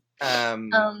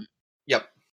 Yep.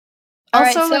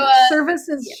 Also, service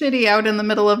is shitty out in the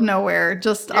middle of nowhere.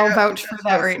 I'll vouch for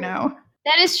that right now.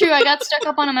 That is true. I got stuck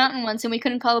up on a mountain once and we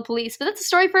couldn't call the police, but that's a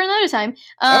story for another time.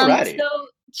 Alrighty. So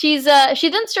she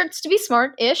then starts to be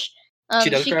smart-ish. She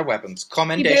does grab weapons.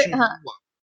 Commendation.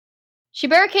 She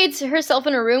barricades herself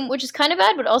in her room, which is kind of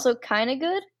bad, but also kind of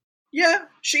good. Yeah,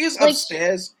 she is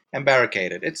upstairs and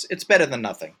barricaded. It's better than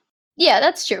nothing. Yeah,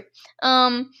 that's true.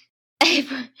 So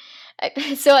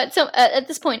at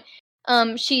this point,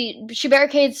 she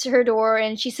barricades her door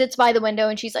and she sits by the window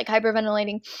and she's like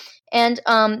hyperventilating, and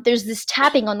there's this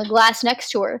tapping on the glass next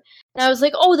to her, and I was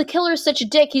like, oh, the killer is such a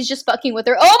dick. He's just fucking with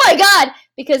her. Oh my god,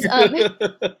 because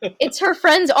it's her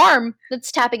friend's arm that's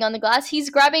tapping on the glass. He's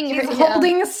grabbing her. He's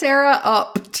holding Sarah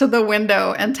up to the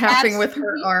window and tapping with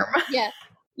her arm.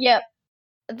 Yeah.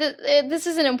 This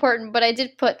isn't important, but I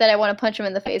did put that I want to punch him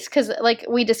in the face because, like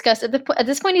we discussed, at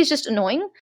this point he's just annoying.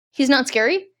 He's not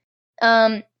scary.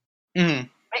 I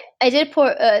did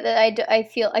put that I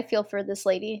feel for this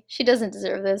lady. She doesn't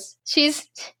deserve this. She's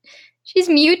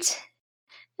mute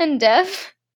and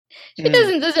deaf. She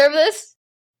doesn't deserve this.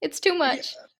 It's too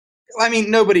much. I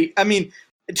mean, nobody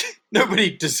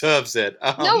deserves it.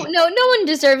 No one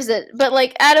deserves it. But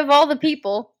like, out of all the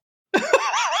people.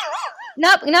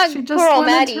 Not she just poor old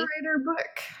wanted Maddie. To write her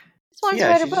book. Just wanted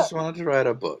to write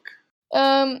a book.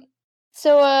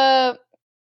 So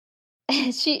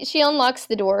she unlocks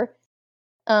the door.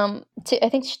 To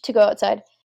go outside.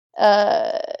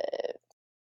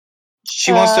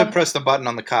 She wants to press the button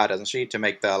on the car, doesn't she, to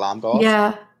make the alarm go off?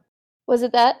 Yeah. Was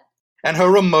it that? And her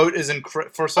remote is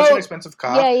for such an expensive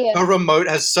car. Yeah. Her remote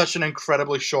has such an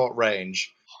incredibly short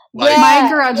range. Like, my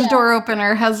garage door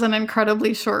opener has an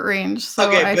incredibly short range,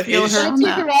 so I feel her on that.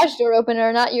 It's your garage door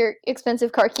opener, not your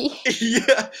expensive car key.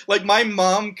 Yeah, like my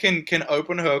mom can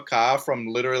open her car from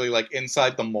literally like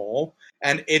inside the mall,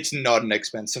 and it's not an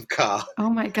expensive car. Oh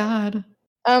my god.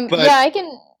 I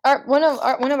can. One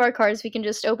of our cars, we can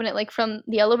just open it like from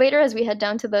the elevator as we head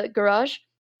down to the garage.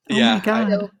 Yeah, oh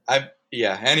my god.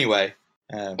 Anyway.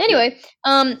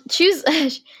 I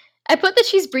put that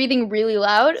she's breathing really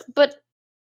loud, but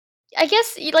I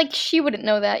guess like she wouldn't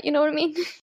know that. You know what I mean?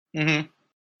 Mm-hmm.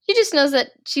 She just knows that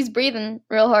she's breathing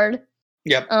real hard.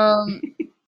 Yep. God,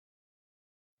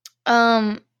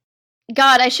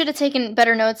 I should have taken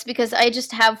better notes because I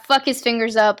just have fuck his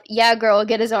fingers up. Yeah, girl,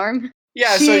 get his arm.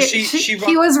 Yeah,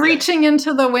 he was reaching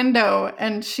into the window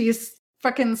and she's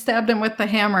fucking stabbed him with the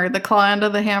hammer, the claw end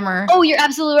of the hammer. Oh, you're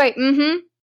absolutely right. Mm-hmm.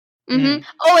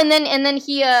 Oh, and then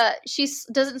she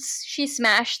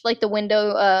smashed like the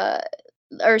window.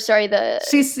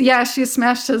 She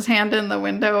smashed his hand in the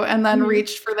window and then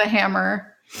reached for the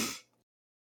hammer.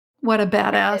 What a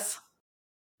badass!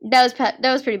 That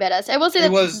was pretty badass. I will say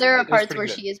that there are parts where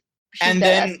she's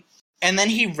badass. And then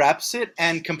he wraps it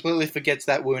and completely forgets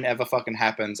that wound ever fucking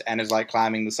happens and is like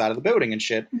climbing the side of the building and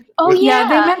shit. Oh yeah,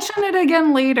 they mention it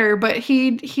again later, but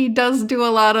he does do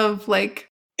a lot of like.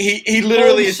 He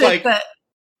literally is like.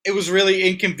 It was really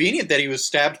inconvenient that he was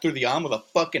stabbed through the arm with a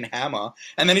fucking hammer,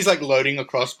 and then he's like loading a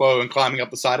crossbow and climbing up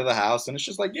the side of the house, and it's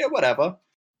just like, yeah, whatever.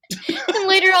 And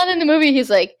later on in the movie, he's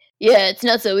like, yeah, it's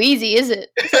not so easy, is it?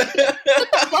 Shut the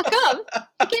fuck up.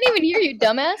 I can't even hear you,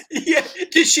 dumbass. Yeah,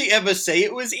 did she ever say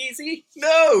it was easy?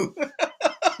 No.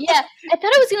 Yeah, I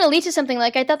thought it was going to lead to something.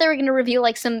 Like, I thought they were going to reveal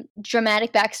like some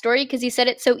dramatic backstory because he said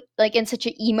it so like in such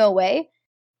an emo way.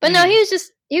 But no, he was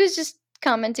just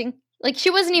commenting. Like,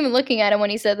 she wasn't even looking at him when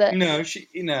he said that. No,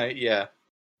 yeah.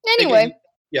 Anyway.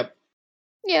 Yep.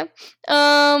 Yeah.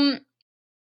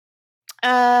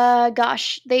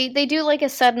 Gosh, they do like a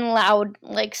sudden loud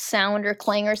like sound or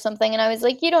clang or something, and I was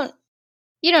like, you don't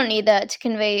need that to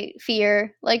convey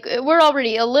fear. Like, we're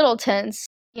already a little tense,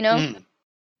 you know?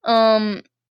 Um,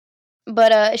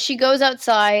 but she goes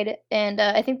outside, and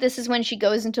I think this is when she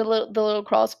goes into the little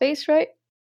crawl space, right?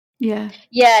 Yeah.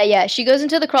 Yeah. She goes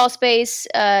into the crawl space,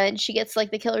 and she gets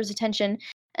like the killer's attention,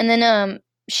 and then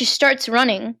she starts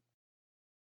running,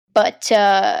 but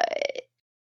I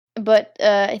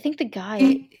think the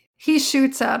guy. He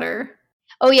shoots at her.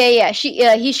 Oh yeah.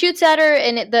 He shoots at her,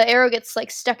 and the arrow gets like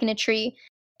stuck in a tree,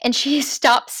 and she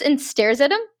stops and stares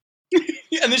at him,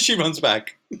 And then she runs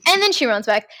back. and then she runs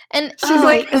back, and She's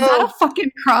like, "Is that a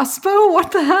fucking crossbow?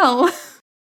 What the hell?"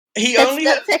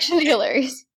 That's actually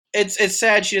hilarious. It's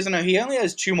sad she doesn't know. He only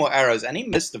has 2 more arrows, and he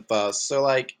missed the first. So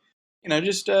like,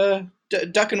 just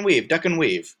duck and weave,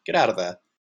 get out of there.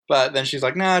 But then she's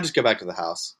like, nah, just go back to the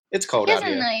house. It's cold He out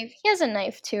here. He has a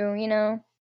knife too,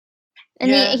 and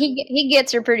Yeah. he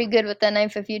gets her pretty good with that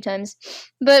knife a few times.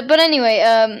 But anyway,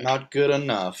 Not good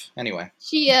enough. Anyway.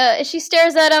 she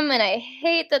stares at him, and I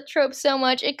hate that trope so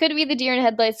much. It could be the deer in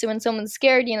headlights, so when someone's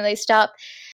scared, they stop.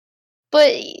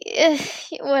 But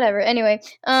whatever. Anyway,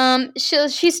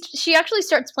 she actually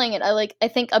starts playing it. I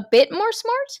think a bit more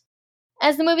smart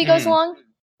as the movie goes along.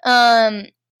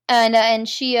 And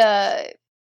she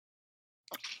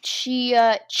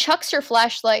chucks her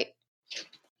flashlight.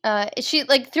 She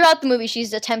like throughout the movie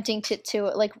she's attempting to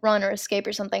like run or escape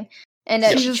or something. And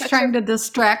she's just trying to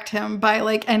distract him by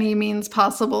like any means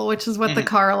possible, which is what the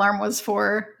car alarm was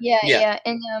for. Yeah.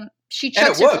 And she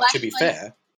chucks and it her worked, to be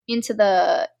fair. into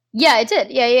the it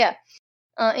did. Yeah.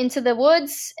 Into the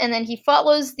woods, and then he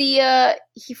follows the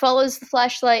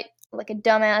flashlight like a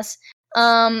dumbass.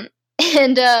 And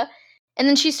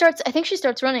then she starts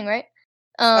running, right?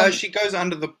 She goes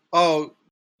under the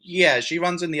she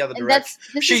runs in the other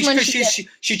direction.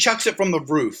 She chucks it from the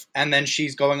roof, and then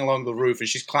she's going along the roof, and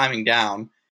she's climbing down,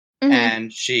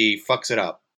 and she fucks it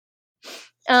up.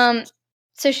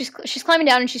 So she's climbing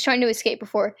down, and she's trying to escape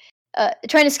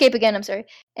again. I'm sorry,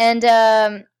 and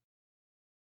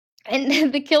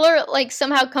the killer like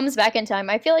somehow comes back in time.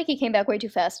 I feel like he came back way too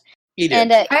fast. He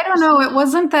did. And, I don't know. It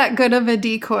wasn't that good of a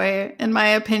decoy, in my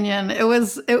opinion. It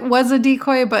was a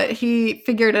decoy, but he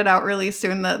figured it out really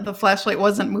soon that the flashlight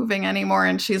wasn't moving anymore,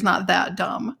 and she's not that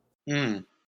dumb.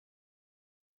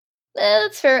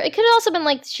 That's fair. It could have also been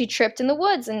like she tripped in the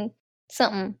woods and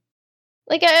something.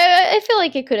 Like I feel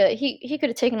like he could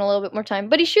have taken a little bit more time,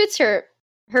 but he shoots her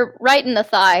right in the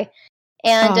thigh,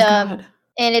 and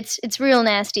and it's real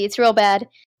nasty. It's real bad,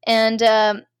 and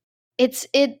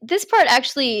this part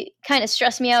actually kind of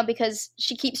stressed me out because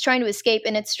she keeps trying to escape,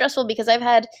 and it's stressful because I've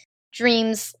had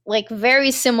dreams like very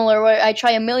similar where I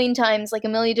try a million times, like a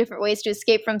million different ways to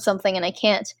escape from something, and I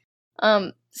can't.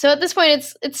 So at this point,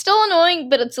 it's still annoying,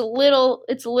 but it's a little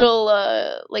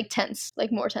like tense,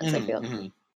 like more tense. I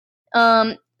feel.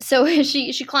 So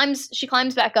she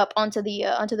climbs back up onto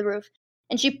the roof,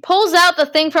 and she pulls out the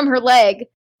thing from her leg.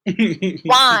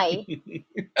 Why?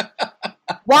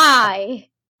 Why?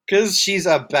 Because she's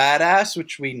a badass,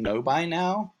 which we know by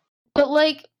now. But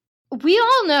like, we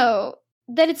all know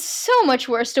that it's so much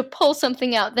worse to pull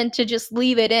something out than to just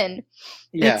leave it in.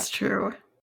 Yeah, it's true.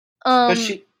 But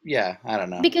I don't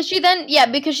know. Because she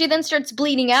then starts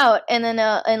bleeding out, and then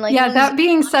that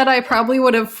being said, I probably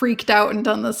would have freaked out and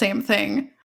done the same thing.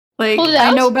 Like,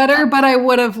 I know better, but I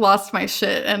would have lost my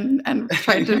shit and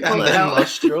tried to pull it out.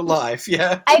 Lost your life,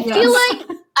 yeah. I feel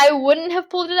like I wouldn't have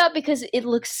pulled it out because it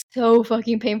looks so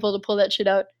fucking painful to pull that shit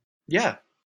out. Yeah,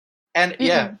 and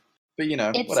but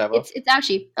whatever. It's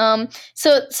actually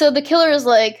So the killer is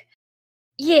like,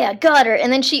 yeah, got her,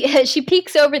 and then she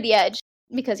peeks over the edge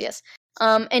because yes,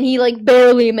 and he like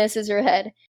barely misses her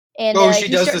head, and she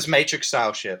does this Matrix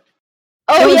style shit.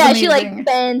 Oh yeah, amazing. She like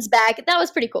bends back. That was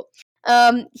pretty cool.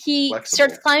 He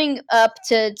starts climbing up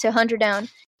to hunt her down,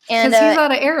 and he's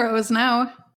out of arrows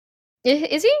now.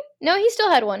 Is he? No, he still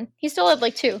had one. He still had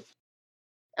like 2.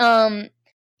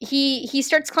 He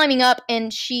starts climbing up,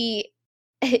 and she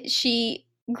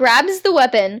grabs the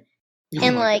weapon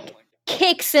and like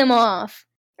kicks him off.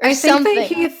 I think that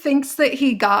he thinks that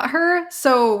he got her,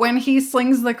 so when he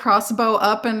slings the crossbow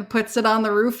up and puts it on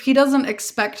the roof, he doesn't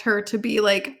expect her to be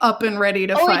like up and ready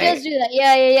to fight. Oh, he does do that.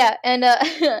 Yeah. And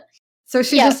so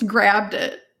she just grabbed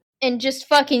it and just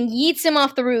fucking yeets him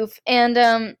off the roof, and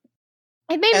it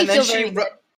made me feel very good.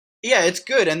 Yeah, it's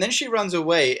good. And then she runs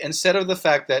away. Instead of the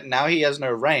fact that now he has no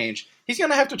range, he's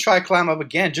gonna have to try climb up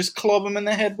again. Just club him in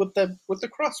the head with the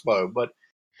crossbow. But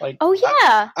like, oh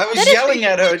yeah, I was yelling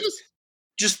at her.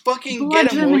 Just fucking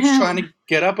get him while he's trying to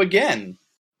get up again.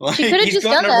 Like, she could have just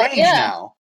done that.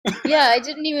 Now. Yeah, I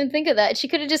didn't even think of that. She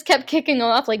could have just kept kicking him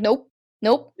off. Like, nope.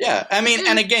 Yeah, I mean,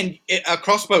 and again, a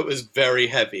crossbow is very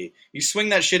heavy. You swing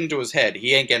that shit into his head,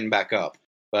 he ain't getting back up.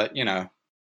 But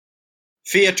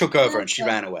Fear took over and she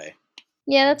ran away.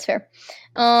 Yeah, that's fair.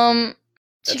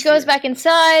 She That's goes fear. back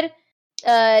inside.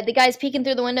 The guy's peeking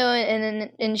through the window,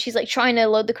 and she's like trying to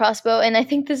load the crossbow. And I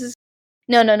think this is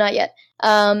no, not yet.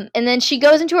 And then she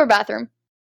goes into her bathroom,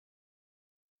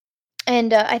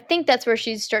 and I think that's where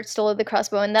she starts to load the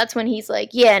crossbow. And that's when he's like,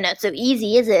 "Yeah, not so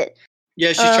easy, is it?" Yeah,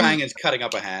 she's trying and cutting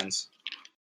up her hands.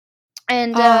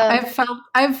 And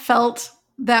I've felt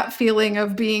that feeling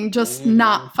of being just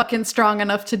not fucking strong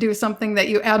enough to do something that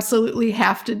you absolutely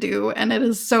have to do, and it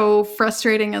is so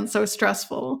frustrating and so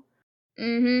stressful.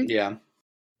 Yeah.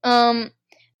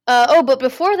 But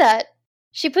before that,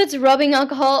 she puts rubbing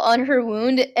alcohol on her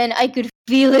wound, and I could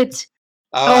feel it.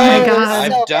 Oh my God.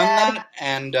 I've so done bad. that,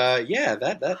 and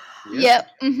that. Yeah.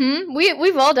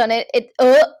 We've all done it.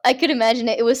 I could imagine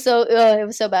it. It was so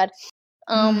bad.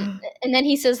 And then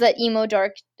he says that emo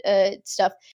dark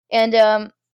stuff, and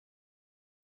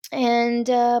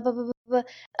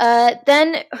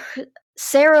then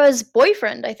Sarah's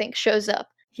boyfriend, I think, shows up.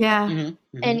 Yeah.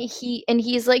 And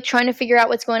he's like trying to figure out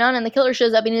what's going on, and the killer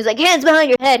shows up and he's like, hands behind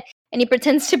your head, and he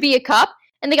pretends to be a cop,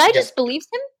 and the guy just believes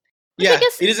him. Yeah, I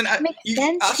guess he doesn't make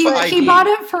sense. He bought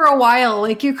it for a while.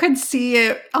 Like, you could see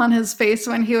it on his face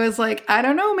when he was like, I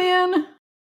don't know, man.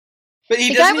 But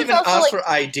he doesn't even ask for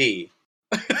ID.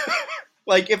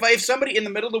 Like, if somebody in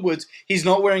the middle of the woods, he's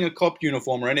not wearing a cop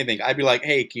uniform or anything, I'd be like,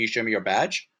 hey, can you show me your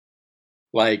badge?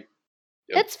 Like,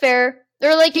 that's fair.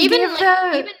 Or like even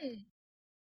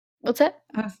what's that?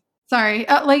 Sorry.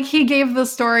 Like, he gave the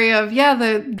story of,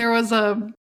 there was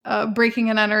a breaking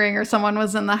and entering, or someone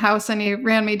was in the house and he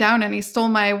ran me down and he stole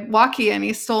my walkie and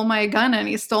he stole my gun and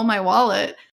he stole my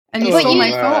wallet and he stole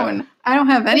my phone. I don't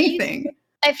have anything.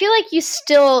 I feel like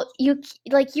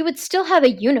you would still have a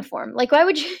uniform. Like, why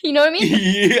would you? You know what I mean?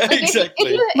 Yeah, like,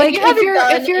 exactly.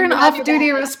 If you're an off-duty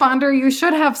responder, you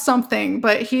should have something.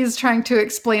 But he's trying to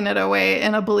explain it away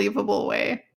in a believable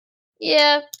way.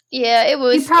 Yeah, it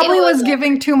was. He probably was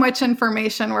giving too much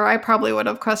information, where I probably would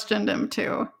have questioned him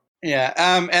too. Yeah.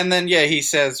 And then he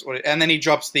says, and then he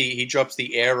drops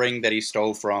the earring that he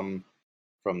stole from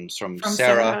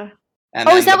Sarah. And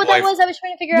is that what that was? I was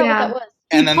trying to figure out what that was.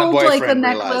 And then pulled the boyfriend like a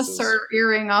necklace realizes, or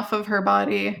earring off of her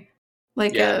body,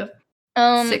 like a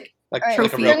sick like a real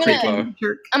creepo.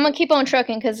 I'm gonna keep on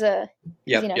trucking because Go.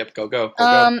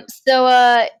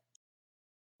 So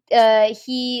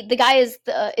the guy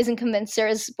isn't convinced.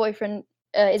 Sarah's boyfriend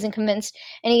isn't convinced,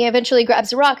 and he eventually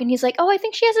grabs a rock and he's like, "Oh, I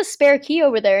think she has a spare key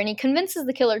over there," and he convinces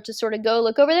the killer to sort of go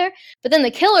look over there. But then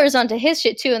the killer's onto his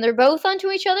shit too, and they're both onto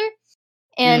each other.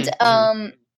 And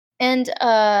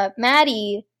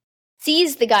Maddie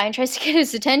sees the guy and tries to get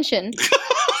his attention.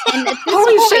 And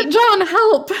holy shit, John,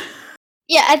 help!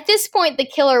 Yeah, at this point, the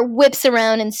killer whips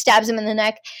around and stabs him in the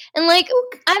neck. And, like,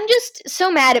 I'm just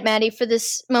so mad at Maddie for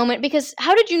this moment, because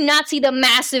how did you not see the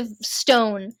massive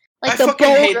stone? Like, the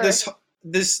boulder hate this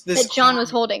that John was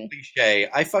holding. Cliche.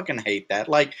 I fucking hate that.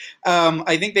 Like,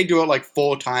 I think they do it like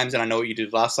 4 times, and I know what you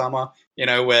did last summer,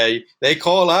 where they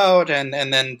call out, and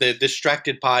then the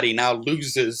distracted party now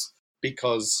loses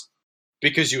because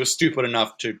you were stupid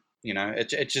enough to,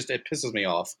 it pisses me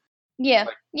off. Yeah,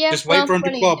 like, just wait for him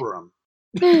to clobber him.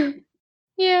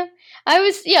 Yeah, I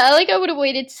would have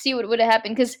waited to see what would have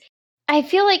happened, because I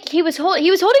feel like he was holding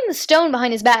the stone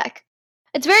behind his back.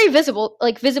 It's very visible,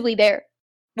 like visibly there.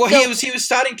 Well, he was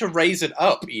starting to raise it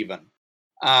up even.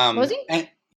 Was he? And,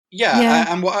 yeah.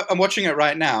 I'm watching it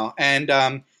right now,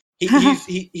 and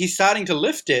he's starting to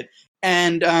lift it,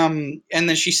 and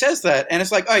then she says that, and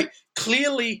it's like, all right,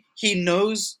 clearly he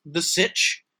knows the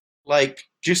sitch. Like,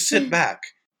 just sit back.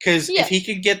 Because if he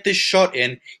can get this shot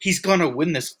in, he's gonna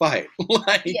win this fight.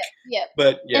 But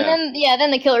and then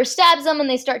the killer stabs them, and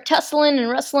they start tussling and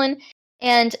wrestling,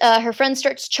 and her friend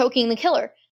starts choking the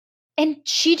killer, and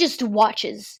she just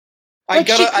watches. She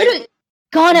could have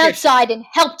gone outside and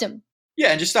helped him. Yeah,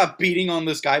 and just start beating on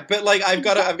this guy. But like, I've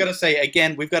got to say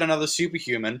again, we've got another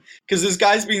superhuman, because this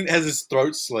guy's has his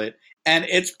throat slit, and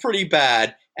it's pretty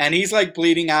bad, and he's like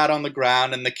bleeding out on the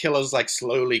ground, and the killer's like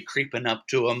slowly creeping up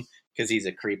to him. Because he's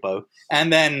a creepo,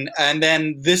 and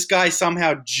then this guy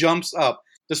somehow jumps up,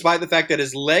 despite the fact that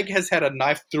his leg has had a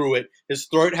knife through it, his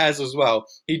throat has as well.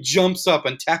 He jumps up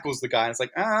and tackles the guy, and it's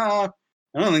like, I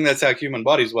don't think that's how human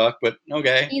bodies work, but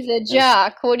okay. He's a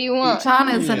jock. What do you want? John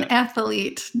is an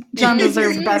athlete. John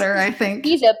deserves better, I think.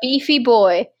 He's a beefy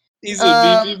boy. He's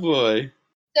a beefy boy.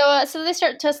 So they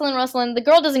start tussling, wrestling. The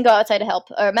girl doesn't go outside to help,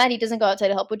 or Maddie doesn't go outside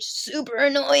to help, which is super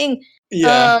annoying.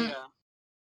 Yeah.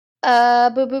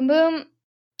 Boom, boom, boom.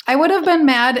 I would have been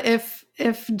mad if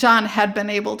if John had been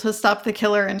able to stop the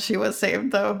killer and she was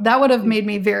saved, though. That would have made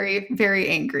me very, very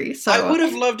angry. So I would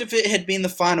have loved if it had been the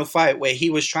final fight where he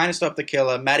was trying to stop the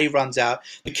killer, Maddie runs out,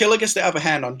 the killer gets the upper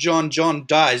hand on John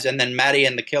dies, and then Maddie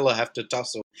and the killer have to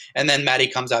tussle, and then Maddie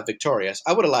comes out victorious.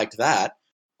 I would have liked that,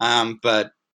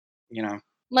 but, you know.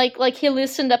 Like he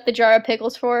loosened up the jar of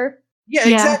pickles for her. Yeah,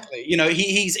 Yeah. exactly. You know,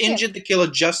 he's injured the killer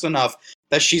just enough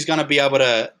that she's going to be able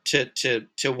to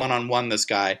one-on-one this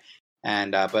guy,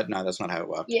 and but no, that's not how it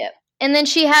worked. Yeah. And then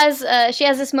she has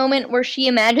this moment where she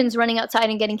imagines running outside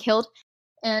and getting killed,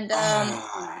 and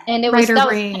it was Writer that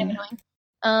was brain. kind of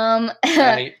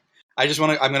annoying. I just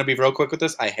want to. I'm going to be real quick with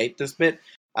this. I hate this bit.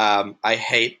 I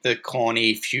hate the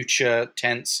corny future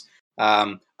tense.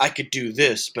 I could do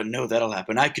this, but no, that'll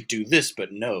happen. I could do this,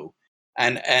 but no.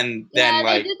 And then yeah,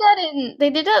 like they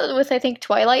did that with I think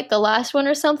Twilight, the last one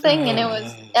or something, and it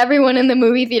was everyone in the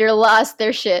movie theater lost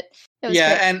their shit. It was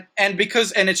yeah, great.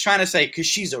 and it's trying to say because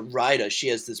she's a writer, she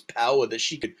has this power that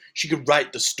she could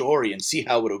write the story and see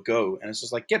how it'll go, and it's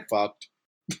just like get fucked.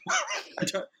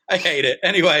 I hate it.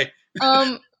 Anyway,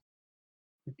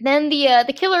 then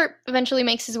the killer eventually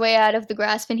makes his way out of the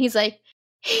grasp, and he's like,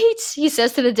 he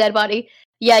says to the dead body,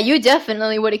 "Yeah, you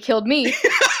definitely would have killed me."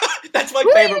 that's my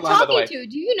Who are you favorite line, by the way. talking to?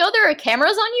 Do you know there are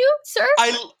cameras on you, sir?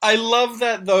 I love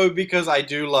that though because I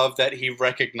do love that he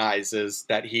recognizes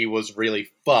that he was really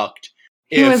fucked.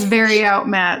 He was very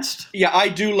outmatched. Yeah, I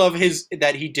do love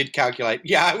that he did calculate.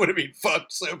 Yeah, I would have been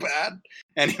fucked so bad.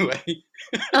 Anyway.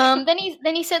 Then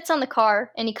he sits on the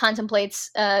car and he contemplates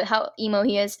how emo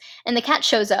he is, and the cat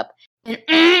shows up. And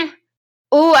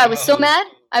oh, I was so mad.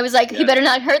 I was like, he better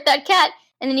not hurt that cat.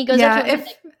 And then he goes up to him.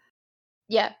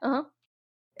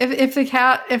 If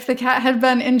the cat had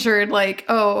been injured, like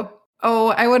I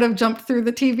would have jumped through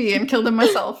the TV and killed him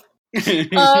myself.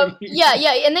 Yeah.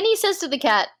 And then he says to the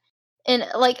cat, and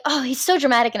like, oh, he's so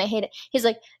dramatic, and I hate it. He's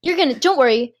like, don't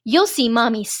worry, you'll see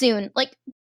mommy soon. Like,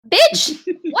 bitch,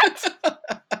 what?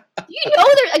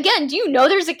 Do you know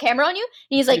there's a camera on you?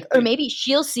 And he's like, or maybe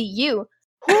she'll see you.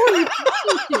 Who are you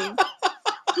talking to?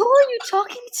 Who are you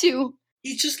talking to?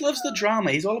 He just loves the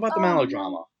drama. He's all about the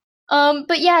melodrama.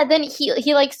 But yeah, then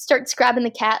he like starts grabbing the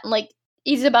cat and like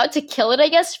he's about to kill it, I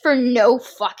guess, for no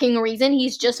fucking reason.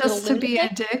 He's just to be a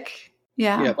dick.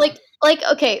 Yeah. Like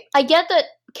okay, I get that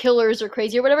killers are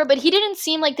crazy or whatever, but he didn't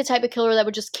seem like the type of killer that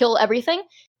would just kill everything.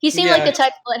 He seemed like the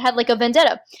type that had like a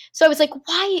vendetta. So I was like,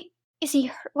 why is he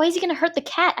gonna hurt the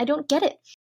cat? I don't get it.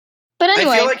 But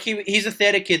anyway, I feel like he's a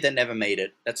theater kid that never made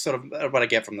it. That's sort of what I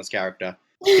get from this character.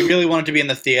 He really wanted to be in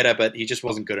the theater, but he just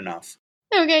wasn't good enough.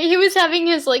 Okay, he was having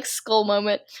his like skull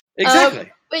moment.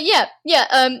 Exactly. But yeah.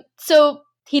 So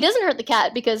he doesn't hurt the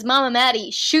cat because Mama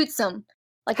Maddie shoots him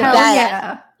like a badass.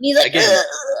 Yeah. And he's like, again,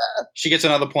 ugh. She gets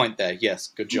another point there. Yes,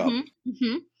 good job.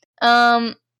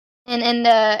 And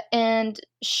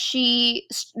she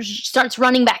starts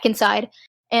running back inside,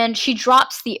 and she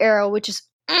drops the arrow, which is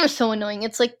so annoying.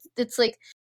 It's like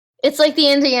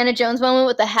the Indiana Jones moment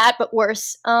with the hat, but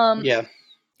worse. Yeah.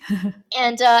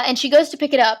 And she goes to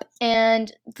pick it up,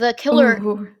 and the killer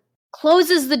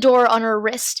closes the door on her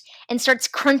wrist and starts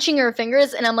crunching her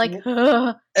fingers, and I'm like,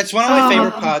 ugh. It's one of my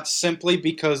favorite parts simply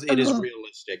because it is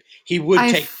realistic. He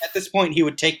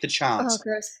would take the chance. Oh,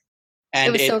 gross. And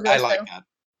it was so gross, I like that.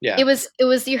 Yeah. It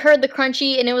was you heard the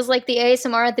crunchy, and it was like the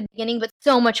ASMR at the beginning, but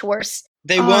so much worse.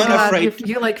 They weren't afraid.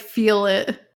 You like feel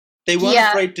it. They weren't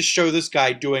afraid to show this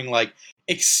guy doing like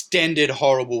extended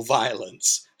horrible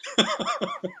violence. So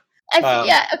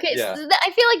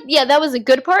I feel like that was a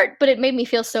good part, but it made me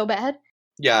feel so bad.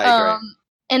 Yeah, I agree.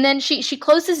 And then she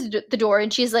closes the door,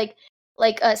 and she's like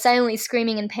silently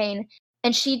screaming in pain,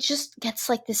 and she just gets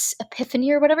like this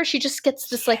epiphany or whatever. She just gets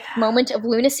this like moment of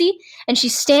lunacy, and she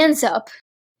stands up,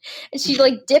 and she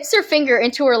like dips her finger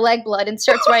into her leg blood and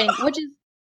starts writing, which is,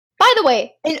 by the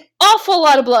way, an awful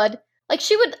lot of blood. Like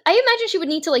I imagine she would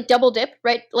need to like double dip,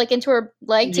 right, like into her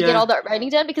leg to get all that writing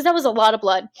done, because that was a lot of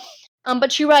blood.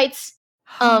 But she writes,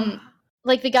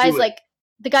 like the guy's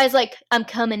like, I'm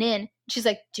coming in. She's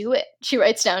like, do it. She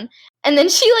writes down, and then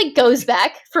she like goes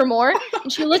back for more,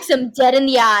 and she looks him dead in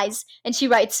the eyes, and she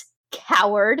writes,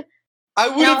 coward. I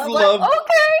would have loved. Like,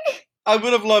 okay. I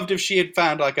would have loved if she had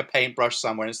found like a paintbrush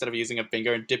somewhere instead of using a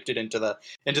finger and dipped it into the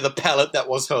pellet that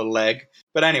was her leg.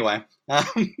 But anyway,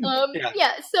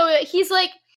 So he's like,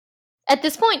 at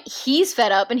this point, he's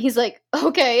fed up, and he's like,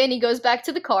 okay, and he goes back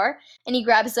to the car, and he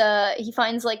grabs he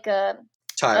finds like a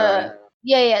tire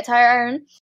iron. Tire iron,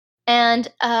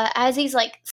 and as he's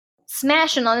like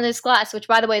smashing on this glass, which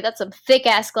by the way, that's some thick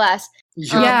ass glass,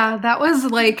 Yeah, that was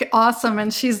like awesome.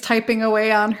 And she's typing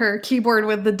away on her keyboard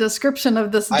with the description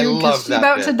of this I dude love because she's that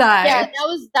about bit. to die. Yeah,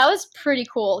 that was pretty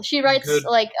cool. She writes Good-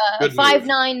 like good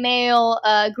 5'9" male,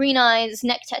 green eyes,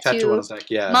 neck Tattoo on his neck,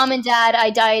 yeah. mom and dad, I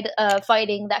died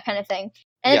fighting, that kind of thing.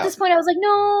 And Yeah. at this point, I was like,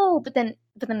 no, but then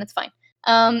it's fine.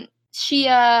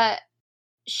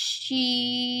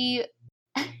 She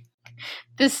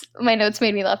this my notes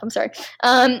made me laugh. I'm sorry.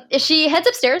 She heads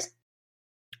upstairs.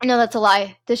 No, that's a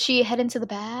lie. Does she head into the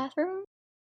bathroom?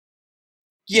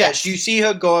 Yes, you see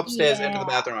her go upstairs into the Yeah.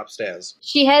 bathroom upstairs.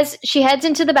 She heads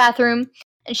into the bathroom,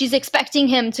 and she's expecting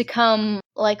him to come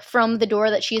like from the door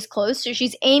that she's closed. So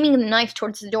she's aiming the knife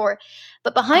towards the door,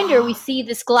 but behind her we see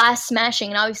this glass smashing,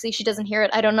 and obviously she doesn't hear it.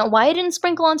 I don't know why it didn't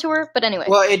sprinkle onto her, but anyway.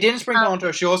 Well, it didn't sprinkle onto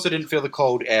her. She also didn't feel the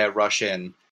cold air rush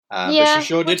in, but Yeah, she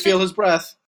sure did which feel his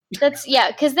breath. That's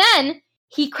because then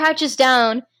he crouches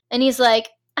down and he's like,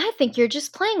 "I think you're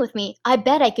just playing with me. I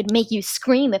bet I could make you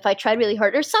scream if I tried really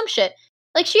hard or some shit."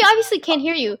 Like, she obviously can't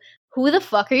hear you. Who the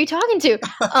fuck are you talking to?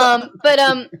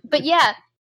 But yeah,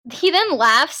 he then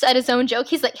laughs at his own joke.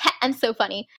 He's like, "Ha, I'm so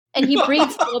funny," and he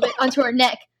breathes a little bit onto her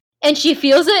neck, and she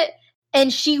feels it,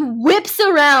 and she whips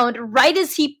around right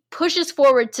as he pushes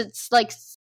forward to like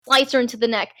slice her into the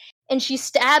neck, and she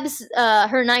stabs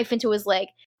her knife into his leg,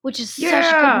 which is such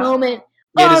a good moment.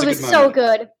 Yeah, It was so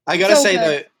good. I gotta So say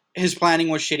good. though, his planning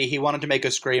was shitty. He wanted to make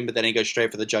her scream, but then he goes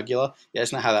straight for the jugular. Yeah,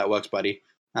 it's not how that works, buddy.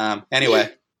 Anyway.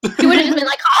 He would have just been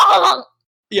like, "Oh!"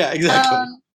 Yeah, exactly.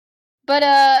 But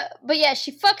yeah,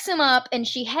 she fucks him up, and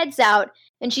she heads out,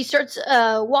 and she starts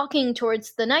walking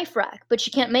towards the knife rack, but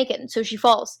she can't make it, and so she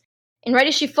falls. And right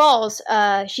as she falls,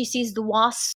 she sees the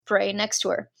wasp spray next to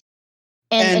her,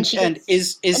 and she and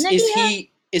gets is an idea.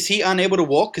 he unable to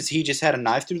walk because he just had a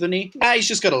knife through the knee? Nah, he's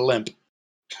just got a limp.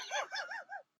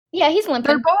 Yeah, he's They're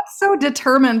limping. both so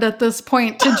determined at this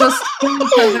point to just kill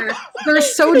each other. They're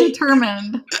so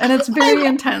determined, and it's very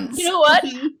intense. You know what?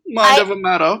 Mind over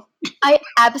matter. I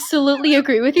absolutely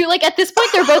agree with you. Like, at this point,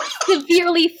 they're both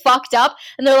severely fucked up,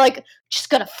 and they're like, just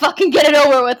gotta fucking get it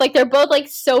over with. Like, they're both like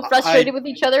so frustrated with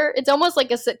each other. It's almost like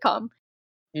a sitcom.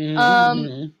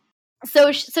 Mm-hmm.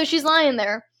 So she's lying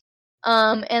there,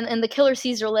 and the killer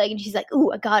sees her leg, and she's like,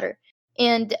 "Ooh, I got her."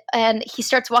 And he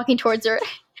starts walking towards her,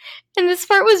 and this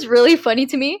part was really funny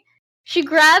to me. She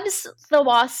grabs the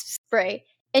wasp spray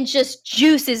and just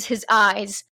juices his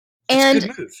eyes, That's and a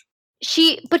good move.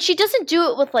 she doesn't do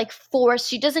it with like force.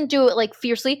 She doesn't do it like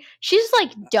fiercely. She's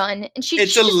like done, and she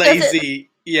It's she a just does it-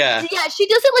 lazy, yeah. yeah, she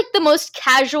does it like the most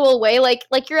casual way, like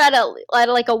you're at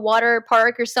like a water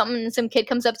park or something, and some kid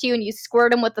comes up to you and you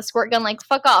squirt him with the squirt gun, like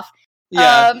fuck off.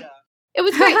 Yeah. It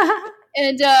was great,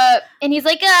 and he's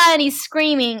like and he's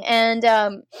screaming, and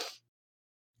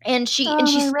she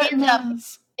stands up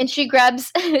and she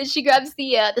grabs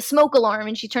the smoke alarm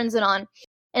and she turns it on,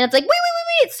 and it's like wait,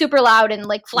 it's super loud and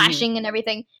like flashing and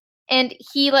everything, and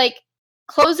he like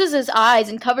closes his eyes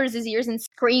and covers his ears and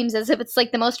screams as if it's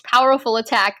like the most powerful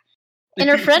attack. And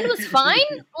her friend was fine.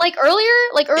 Like earlier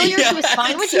she was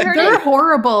fine when she heard They're it.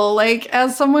 horrible. Like,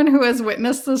 as someone who has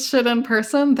witnessed this shit in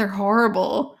person, they're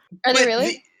horrible. Are they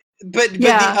really? But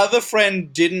Yeah. the other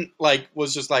friend didn't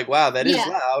was just like, wow, that is Yeah.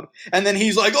 loud. And then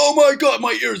he's like, oh my god,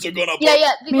 my ears are gonna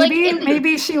Yeah.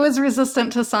 Maybe she was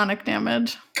resistant to sonic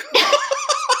damage.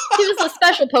 She was a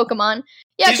special Pokemon.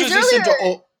 Yeah, He's because resistant earlier. to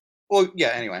all. Well, yeah.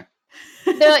 Anyway.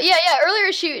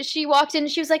 Earlier she walked in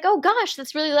and she was like, "Oh gosh,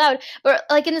 that's really loud." But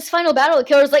like in this final battle, the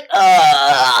killer's like,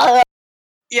 "Ugh."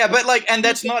 Yeah, but and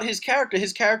that's not his character.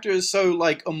 His character is so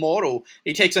immortal.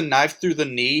 He takes a knife through the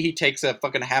knee. He takes a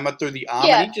fucking hammer through the arm.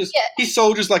 Yeah, And he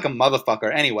soldiers like a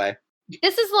motherfucker. Anyway,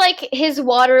 This is like his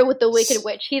water with the Wicked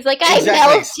Witch. He's like, "I'm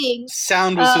Exactly. melting."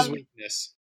 sound was his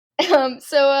weakness.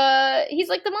 So he's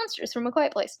like the monsters from A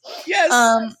Quiet Place.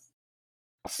 Yes.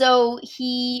 So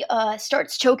he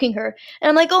starts choking her, and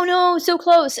I'm like, "Oh no, so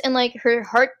close!" And like her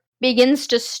heart begins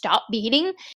to stop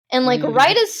beating, and like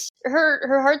right as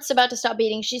her heart's about to stop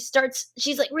beating, she's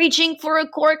like reaching for a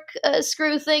cork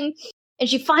screw thing, and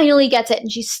she finally gets it,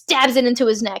 and she stabs it into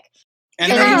his neck.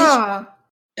 and, and then then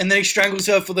and then he strangles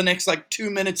her for the next 2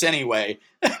 minutes anyway.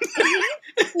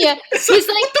 Yeah, It's he's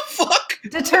like, like, what the fuck?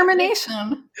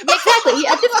 Determination. exactly.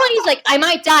 At this point, he's like, "I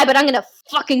might die, but I'm gonna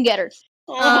fucking get her."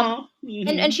 Mm-hmm.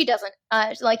 And she doesn't.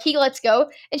 Like he lets go,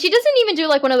 and she doesn't even do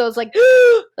like one of those like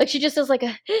like she just does like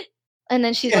a, and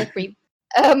then she's like breathe.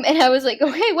 And I was like,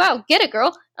 okay, wow, get it,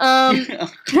 girl.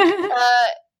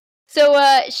 So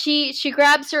she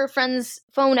grabs her friend's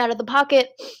phone out of the pocket,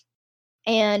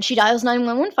 and she dials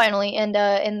 911 finally, and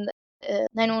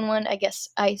 911, I guess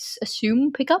I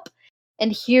assume, pick up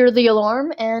and hear the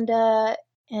alarm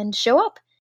and show up,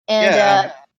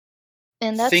 and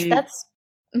And Thing- that's.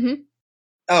 Hmm.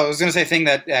 Oh, I was going to say, thing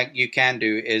that you can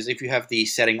do is if you have the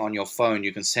setting on your phone,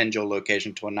 you can send your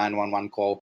location to a 911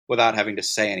 call without having to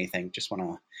say anything. Just want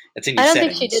to. It's in your I don't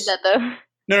settings. think she did that though.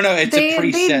 No. It's They- a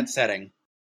they- preset setting.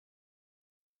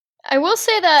 I will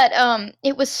say that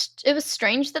it was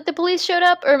strange that the police showed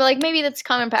up, or like maybe that's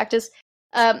common practice.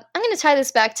 I'm going to tie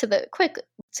this back to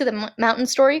the mountain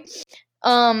story.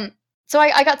 So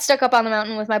I got stuck up on the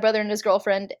mountain with my brother and his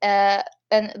girlfriend, and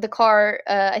the car.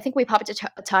 I think we popped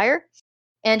a tire,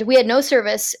 and we had no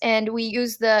service, and we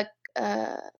used like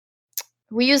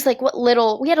we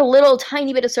had a little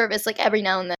tiny bit of service like every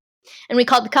now and then, and we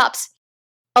called the cops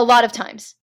a lot of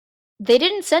times. They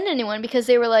didn't send anyone because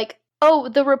they were like, oh,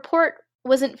 the report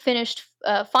wasn't finished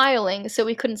filing, so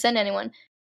we couldn't send anyone.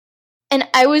 And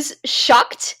I was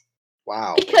shocked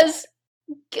Wow. because,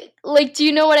 like, do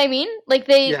you know what I mean? Like,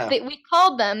 Yeah. we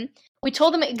called them, we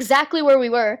told them exactly where we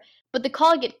were, but the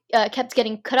call kept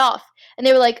getting cut off, and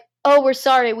they were like, "Oh, we're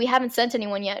sorry, we haven't sent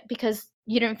anyone yet because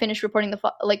you didn't finish reporting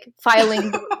filing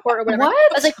the report or whatever." What? I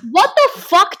was like, "What the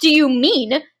fuck do you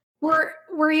mean?"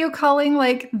 Were you calling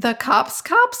like the cops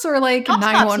or like Cops,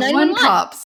 911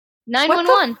 cops?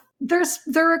 911.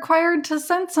 They're required to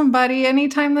send somebody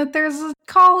anytime that there's a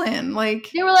call in, like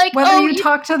They were like, whether "Oh, you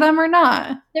talk to them or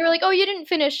not. They were like, "Oh, you didn't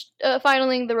finish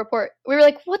filing the report." We were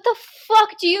like, "What the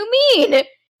fuck do you mean?"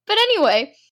 But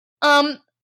anyway,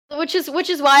 which is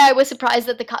why I was surprised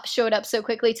that the cops showed up so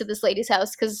quickly to this lady's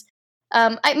house, because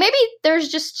maybe there's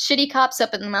just shitty cops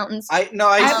up in the mountains. I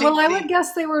would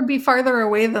guess they would be farther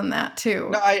away than that too.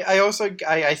 No,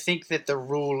 I think that the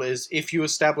rule is if you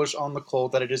establish on the call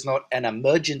that it is not an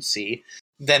emergency,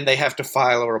 then they have to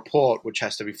file a report, which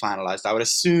has to be finalized. I would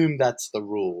assume that's the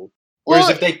rule. Whereas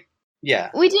Well, if they,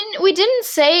 yeah, we didn't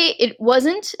say it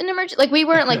wasn't an emergency. Like, we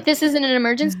weren't like, this isn't an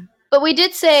emergency, but we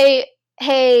did say,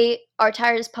 hey, our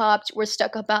tires popped. We're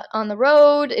stuck on the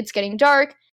road. It's getting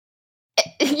dark.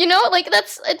 You know, like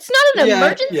it's not an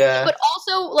emergency, but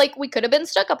also like we could have been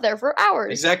stuck up there for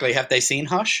hours. Exactly. Have they seen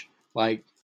Hush? Like,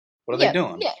 what are they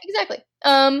doing? Yeah, exactly.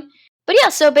 But yeah,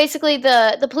 so basically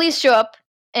the police show up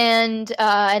and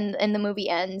the movie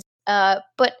ends. But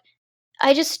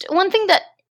one thing that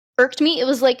irked me, it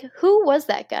was like, who was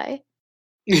that guy?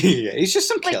 Yeah, he's just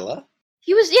some killer.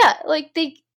 He was,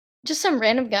 just some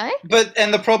random guy.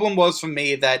 And the problem was for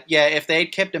me that, if they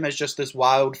had kept him as just this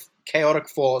wild, chaotic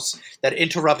force that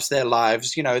interrupts their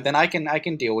lives, then I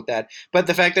can deal with that. But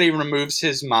the fact that he removes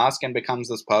his mask and becomes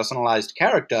this personalized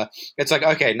character, it's like,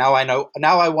 okay, now I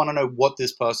want to know what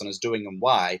this person is doing and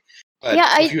why. But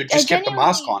if you had just kept the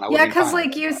mask on, I would. Yeah, because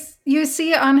like you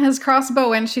see on his crossbow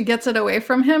when she gets it away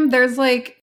from him, there's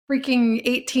like freaking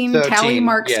 13 tally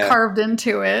marks carved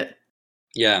into it.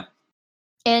 Yeah.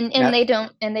 And they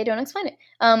don't explain it.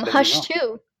 Hush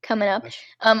 2 coming up.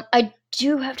 I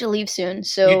do have to leave soon,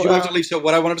 so you do have to leave. So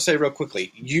what I wanted to say real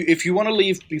quickly, if you want to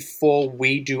leave before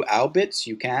we do our bits,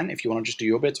 you can. If you want to just do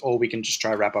your bits, or we can just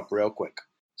try wrap up real quick.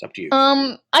 It's up to you.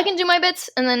 I can do my bits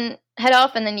and then head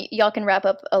off, and then y'all can wrap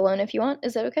up alone if you want.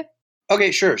 Is that okay?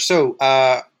 Okay, sure. So,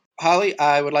 Holly,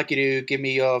 I would like you to give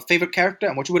me your favorite character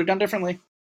and what you would have done differently.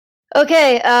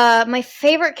 Okay, my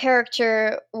favorite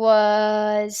character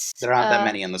was... There aren't that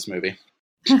many in this movie.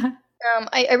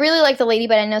 I really like the lady,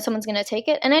 but I know someone's going to take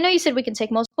it. And I know you said we can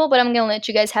take multiple, but I'm going to let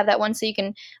you guys have that one so you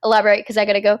can elaborate, because I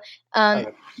got to go.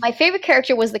 Okay. My favorite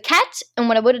character was the cat, and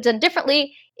what I would have done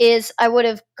differently is I would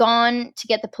have gone to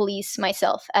get the police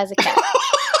myself as a cat.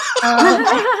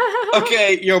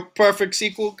 Okay, your perfect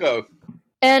sequel, go.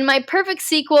 And my perfect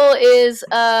sequel is...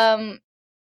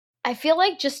 I feel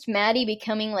like just Maddie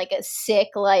becoming like a sick,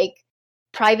 like,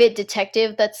 private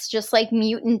detective that's just like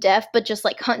mute and deaf, but just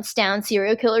like hunts down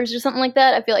serial killers or something like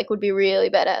that. I feel like would be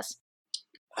really badass.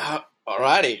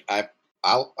 Alrighty,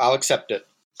 I'll accept it.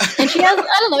 And she has,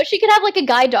 I don't know, she could have like a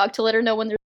guide dog to let her know when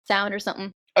there's sound or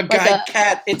something. A guide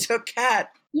cat. It's her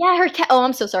cat. Yeah, her cat. Oh,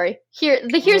 I'm so sorry. Here's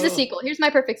the sequel. Here's my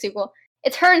perfect sequel.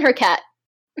 It's her and her cat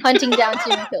hunting down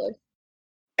serial killers.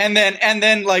 And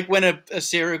then, like, when a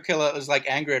serial killer is, like,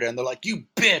 angry at her, and they're like, "You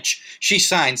bitch!" She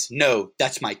signs, "No,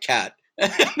 that's my cat."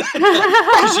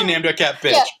 She named her cat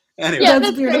bitch. Yeah. Anyway. Yeah,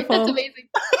 that's beautiful. That's amazing.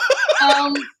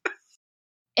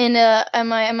 And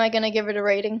am I gonna give it a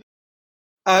rating?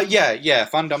 Yeah.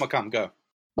 Fun, dumb, or come, go.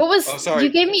 What was? Oh, sorry. You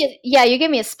gave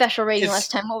me a special rating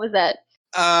last time. What was that?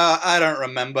 I don't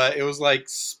remember. It was like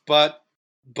sput,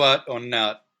 butt, or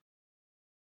nut.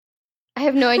 I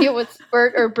have no idea what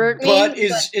spurt or burt means. Butt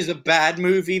is a bad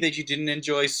movie that you didn't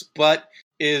enjoy. Sput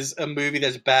is a movie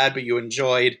that's bad but you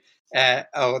enjoyed,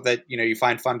 or that you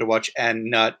find fun to watch. And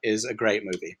Nut is a great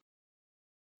movie.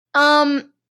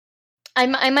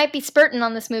 I might be spurting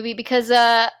on this movie because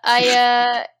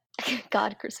God,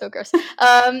 so gross.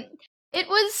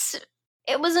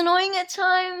 It was annoying at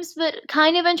times, but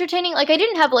kind of entertaining. Like I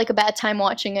didn't have like a bad time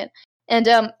watching it, and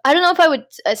I don't know if I would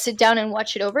sit down and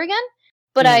watch it over again,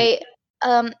 but I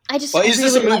just. Well, is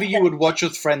this a really movie you would watch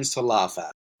with friends to laugh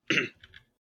at?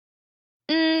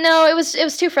 No, it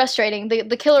was too frustrating.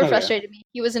 The killer frustrated me.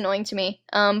 He was annoying to me.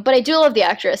 But I do love the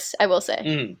actress, I will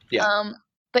say. Yeah.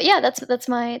 But yeah, that's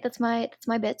my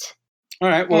bit. All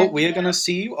right. Well, we are gonna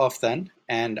see you off then,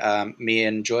 and me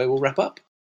and Joy will wrap up.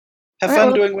 Have All fun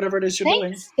right, doing whatever it is you're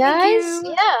doing. Thanks, guys. Thank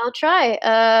you. Yeah, I'll try.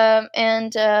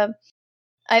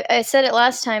 I said it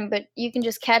last time, but you can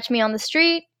just catch me on the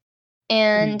street,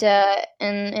 and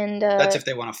That's if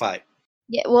they want to fight.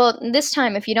 Yeah. Well, this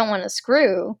time, if you don't want to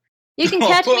screw. You can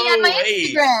catch me on my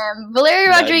Instagram, Valeria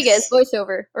Rodriguez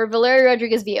voiceover or Valeria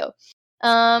Rodriguez VO.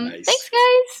 Thanks,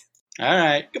 guys. All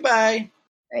right, goodbye.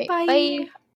 All right, Bye.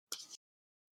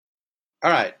 All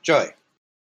right, Joy.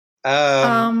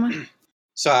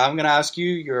 So I'm gonna ask you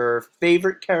your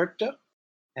favorite character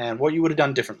and what you would have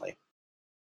done differently.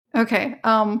 Okay.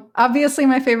 Obviously,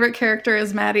 my favorite character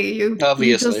is Maddie.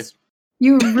 Obviously,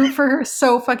 you root for her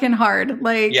so fucking hard.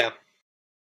 Yeah.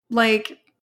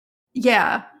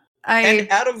 And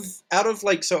out of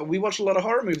like, so we watch a lot of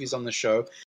horror movies on the show,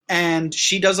 and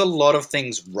she does a lot of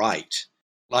things right.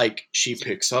 Like she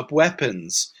picks up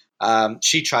weapons.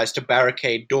 She tries to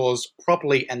barricade doors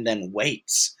properly and then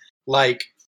waits. Like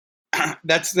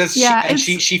that's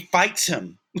she fights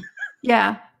him.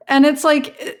 Yeah, and it's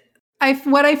like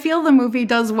what I feel the movie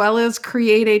does well is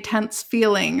create a tense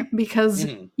feeling because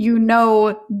you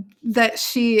know that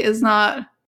she is not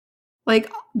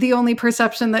like the only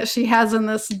perception that she has in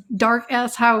this dark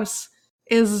ass house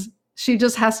is she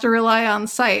just has to rely on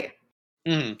sight.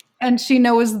 And she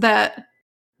knows that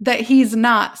he's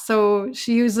not, so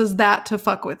she uses that to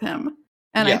fuck with him.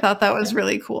 And I thought that was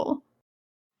really cool.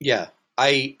 Yeah,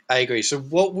 I agree. So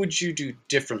what would you do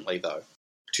differently though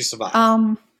to survive?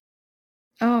 Oh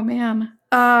man.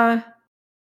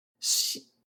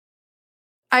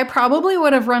 I probably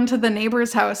would have run to the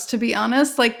neighbor's house, to be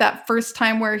honest, like that first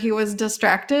time where he was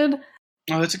distracted.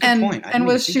 Oh, that's a good point. And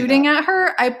was shooting at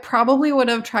her. I probably would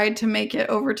have tried to make it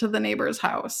over to the neighbor's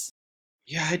house.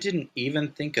 Yeah, I didn't even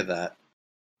think of that.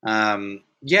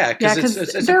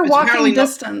 Because they're walking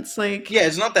distance.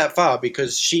 It's not that far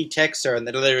because she texts her and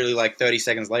then literally like 30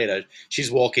 seconds later, she's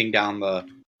walking down the,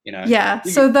 Yeah,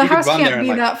 so the house can't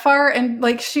be that far, and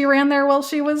like she ran there while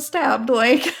she was stabbed,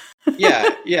 like...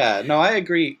 yeah, no, I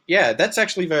agree. Yeah, that's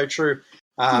actually very true.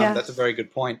 That's a very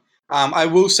good point. I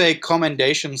will say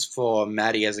commendations for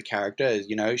Maddie as a character.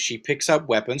 She picks up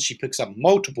weapons. She picks up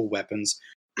multiple weapons,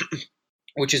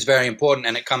 which is very important,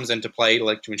 and it comes into play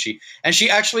like when she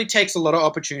actually takes a lot of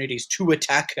opportunities to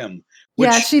attack him.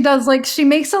 Yeah, she does. Like she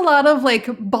makes a lot of like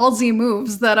ballsy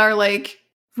moves that are like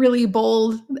really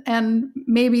bold, and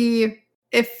maybe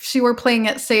if she were playing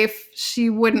it safe,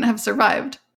 she wouldn't have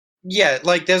survived. Yeah,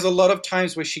 like there's a lot of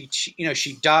times where she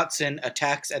darts in,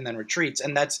 attacks, and then retreats,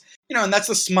 and that's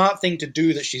the smart thing to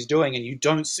do that she's doing, and you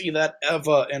don't see that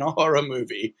ever in a horror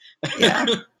movie. Yeah.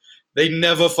 They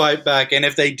never fight back, and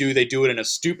if they do it in a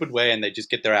stupid way, and they just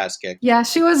get their ass kicked. Yeah,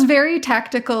 she was very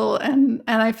tactical, and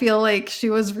I feel like she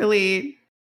was really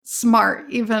smart,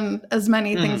 even as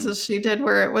many things as she did,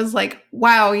 where it was like,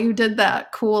 wow, you did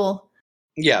that, cool.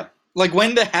 Yeah. Like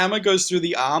when the hammer goes through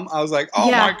the arm, I was like,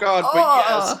 "Oh my god!" But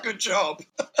yes, good job.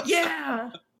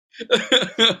 Yeah,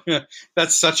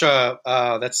 that's such a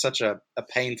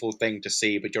painful thing to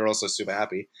see, but you're also super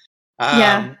happy.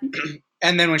 Yeah.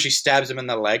 And then when she stabs him in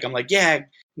the leg, I'm like, "Yeah,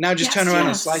 now just turn around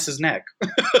and slice his neck."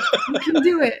 You can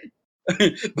do it.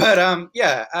 But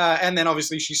and then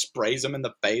obviously she sprays him in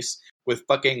the face with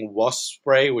fucking wasp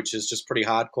spray, which is just pretty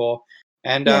hardcore,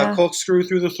 and corkscrew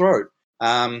through the throat.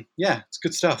 It's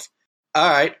good stuff. All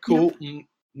right, cool. Yep.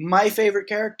 My favorite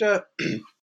character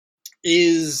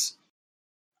is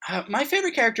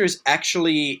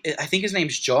actually, I think his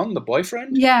name's John, the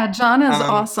boyfriend. Yeah, John is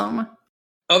awesome.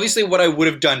 Obviously, what I would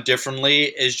have done differently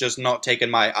is just not taken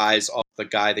my eyes off the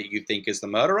guy that you think is the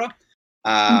murderer.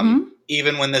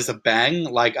 Even when there's a bang,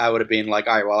 like I would have been like,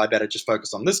 all right, well, I better just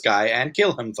focus on this guy and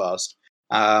kill him first.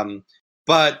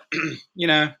 But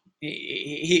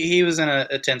he was in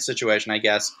a tense situation, I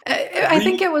guess. I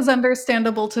think it was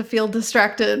understandable to feel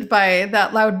distracted by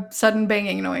that loud, sudden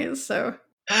banging noise. So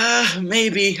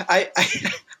maybe I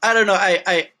don't know.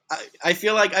 I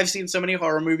feel like I've seen so many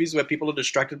horror movies where people are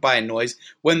distracted by a noise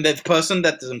when the person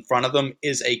that's in front of them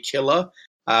is a killer,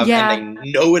 and they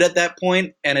know it at that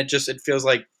point, and it feels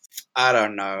like, I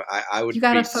don't know. I would. You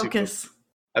gotta focus.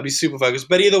 I'd be super focused.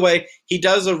 But either way, he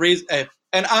does an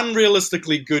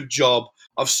unrealistically good job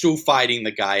of still fighting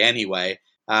the guy anyway.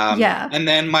 Yeah. And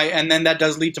then that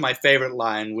does lead to my favorite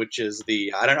line, which is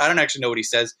I don't actually know what he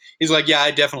says. He's like, yeah,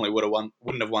 I definitely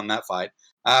wouldn't have won that fight.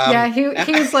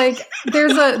 He was like,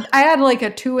 I had like a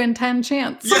 2 in 10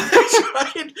 chance. Yeah, that's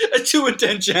right. A 2 in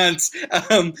 10 chance.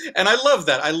 And I love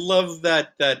that. I love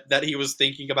that he was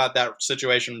thinking about that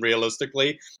situation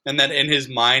realistically, and that in his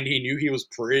mind he knew he was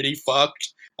pretty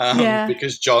fucked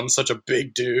because John's such a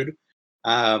big dude.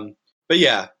 But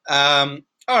yeah.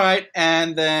 All right,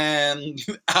 and then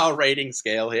our rating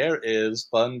scale here is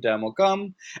fun, dumb, or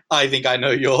cum. I think I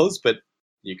know yours, but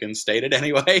you can state it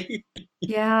anyway.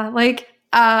 Yeah, like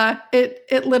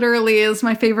it literally is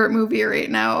my favorite movie right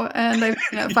now, and I've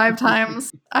seen it 5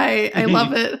 times. I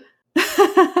love it.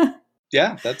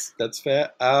 Yeah, that's fair.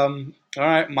 All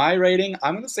right, my rating,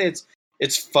 I'm gonna say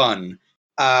it's fun.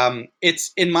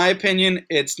 It's, in my opinion,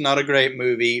 it's not a great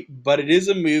movie, but it is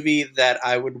a movie that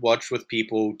I would watch with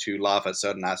people to laugh at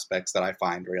certain aspects that I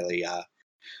find really,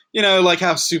 like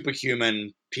how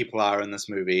superhuman people are in this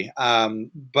movie. It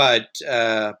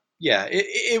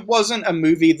wasn't a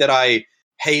movie that I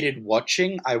hated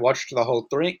watching. I watched the whole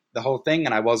thing,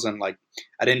 and I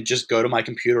didn't just go to my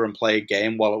computer and play a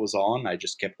game while it was on. I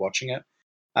just kept watching it.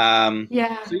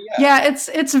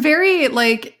 It's very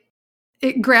like,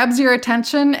 it grabs your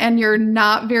attention, and you're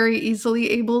not very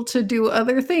easily able to do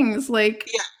other things. Like,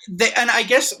 and I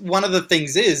guess one of the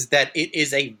things is that it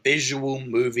is a visual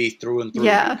movie through and through.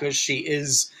 Yeah. Because she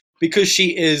is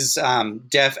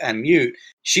deaf and mute.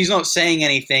 She's not saying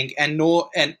anything, and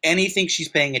anything she's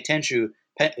paying attention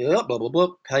to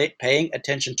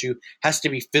has to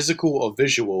be physical or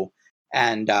visual.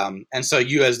 And so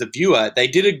you, as the viewer, they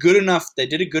did a good enough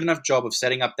job of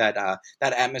setting up that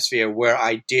atmosphere where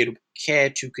I did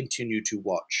care to continue to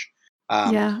watch.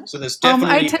 So there's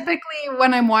definitely. I typically,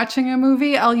 when I'm watching a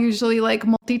movie, I'll usually like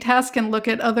multitask and look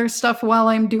at other stuff while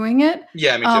I'm doing it.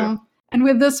 Yeah, me too. And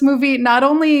with this movie, not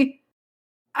only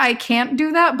I can't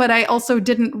do that, but I also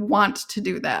didn't want to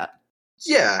do that.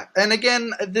 Yeah, and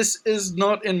again, this is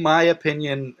not, in my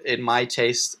opinion, in my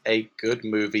taste, a good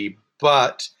movie,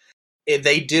 but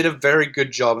they did a very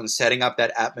good job in setting up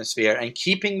that atmosphere and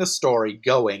keeping the story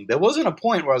going. There wasn't a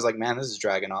point where I was like, man, this is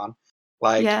dragging on.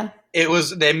 It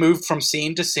was, they moved from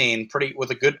scene to scene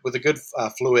with a good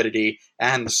fluidity,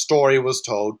 and the story was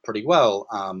told pretty well.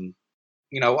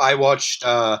 I watched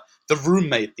The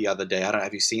Roommate the other day. I don't know,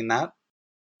 have you seen that?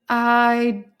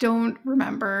 I don't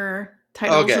remember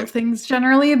titles of things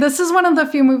generally. This is one of the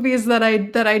few movies that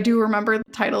I do remember the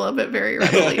title of it very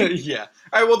readily. Yeah.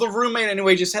 All right, well, The Roommate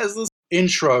anyway just has this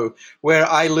intro where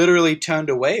I literally turned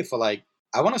away for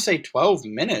I want to say 12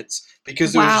 minutes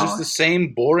because it was just the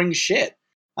same boring shit.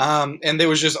 And there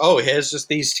was just, here's just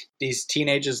these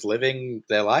teenagers living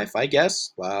their life, I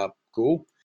guess. Cool.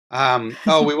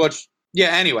 We watched.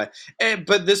 Yeah. Anyway,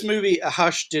 but this movie,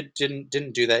 Hush,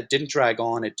 didn't do that. Didn't drag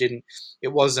on. It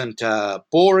wasn't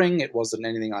boring. It wasn't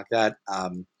anything like that.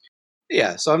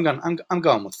 So I'm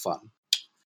going with fun.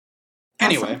 Awesome.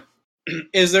 Anyway,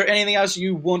 is there anything else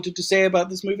you wanted to say about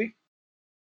this movie?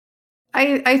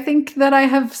 I think that I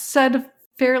have said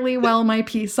fairly well my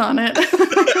piece on it.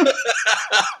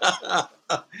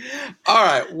 All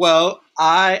right. Well,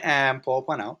 I am Paul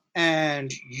Parnell,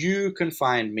 and you can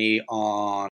find me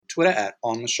on Twitter at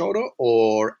On The Shoulder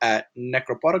or at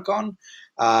Necropodicon.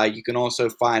 You can also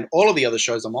find all of the other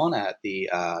shows I'm on at the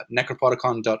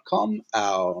necropodicon.com,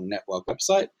 our network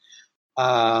website.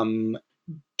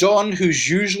 Don, who's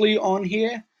usually on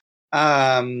here,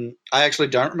 I actually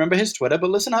don't remember his Twitter, but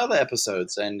listen to other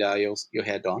episodes and you'll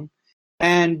hear Don.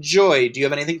 And Joy, do you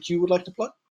have anything you would like to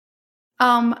plug?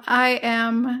 I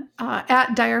am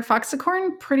at Dire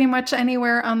Foxicorn pretty much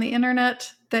anywhere on the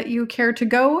internet that you care to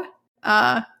go.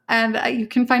 And you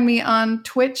can find me on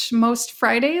Twitch most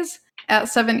Fridays at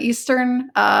 7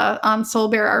 Eastern on Soul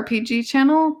Bear RPG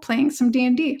channel playing some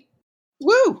D&D.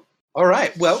 Woo! All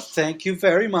right. Well, thank you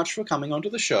very much for coming onto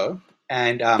the show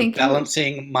and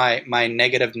balancing my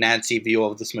negative Nancy view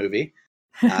of this movie.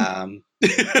 And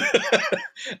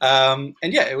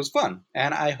yeah, it was fun.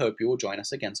 And I hope you will join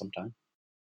us again sometime.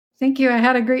 Thank you. I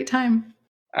had a great time.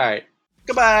 All right.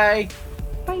 Goodbye.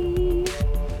 Bye.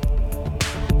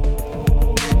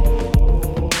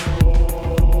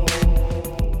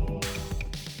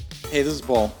 Hey, this is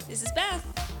Paul. This is Beth.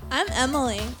 I'm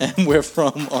Emily. And we're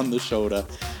from On The Shoulder.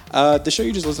 The show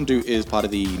you just listened to is part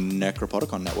of the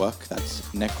Necropodicon network. That's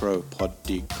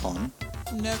Necropodicon.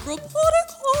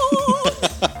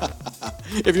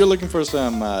 Necropodicon! If you're looking for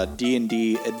some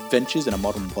D&D adventures in a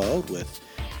modern world with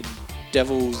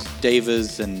devils,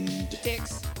 davers, and...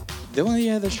 They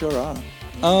sure are.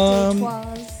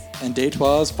 Detroit's. And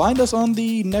Detroit's. Find us on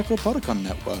the Necropodicon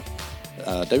network.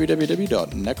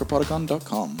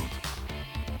 www.necropodicon.com.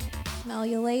 Smell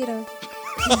you later.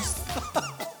 Peace.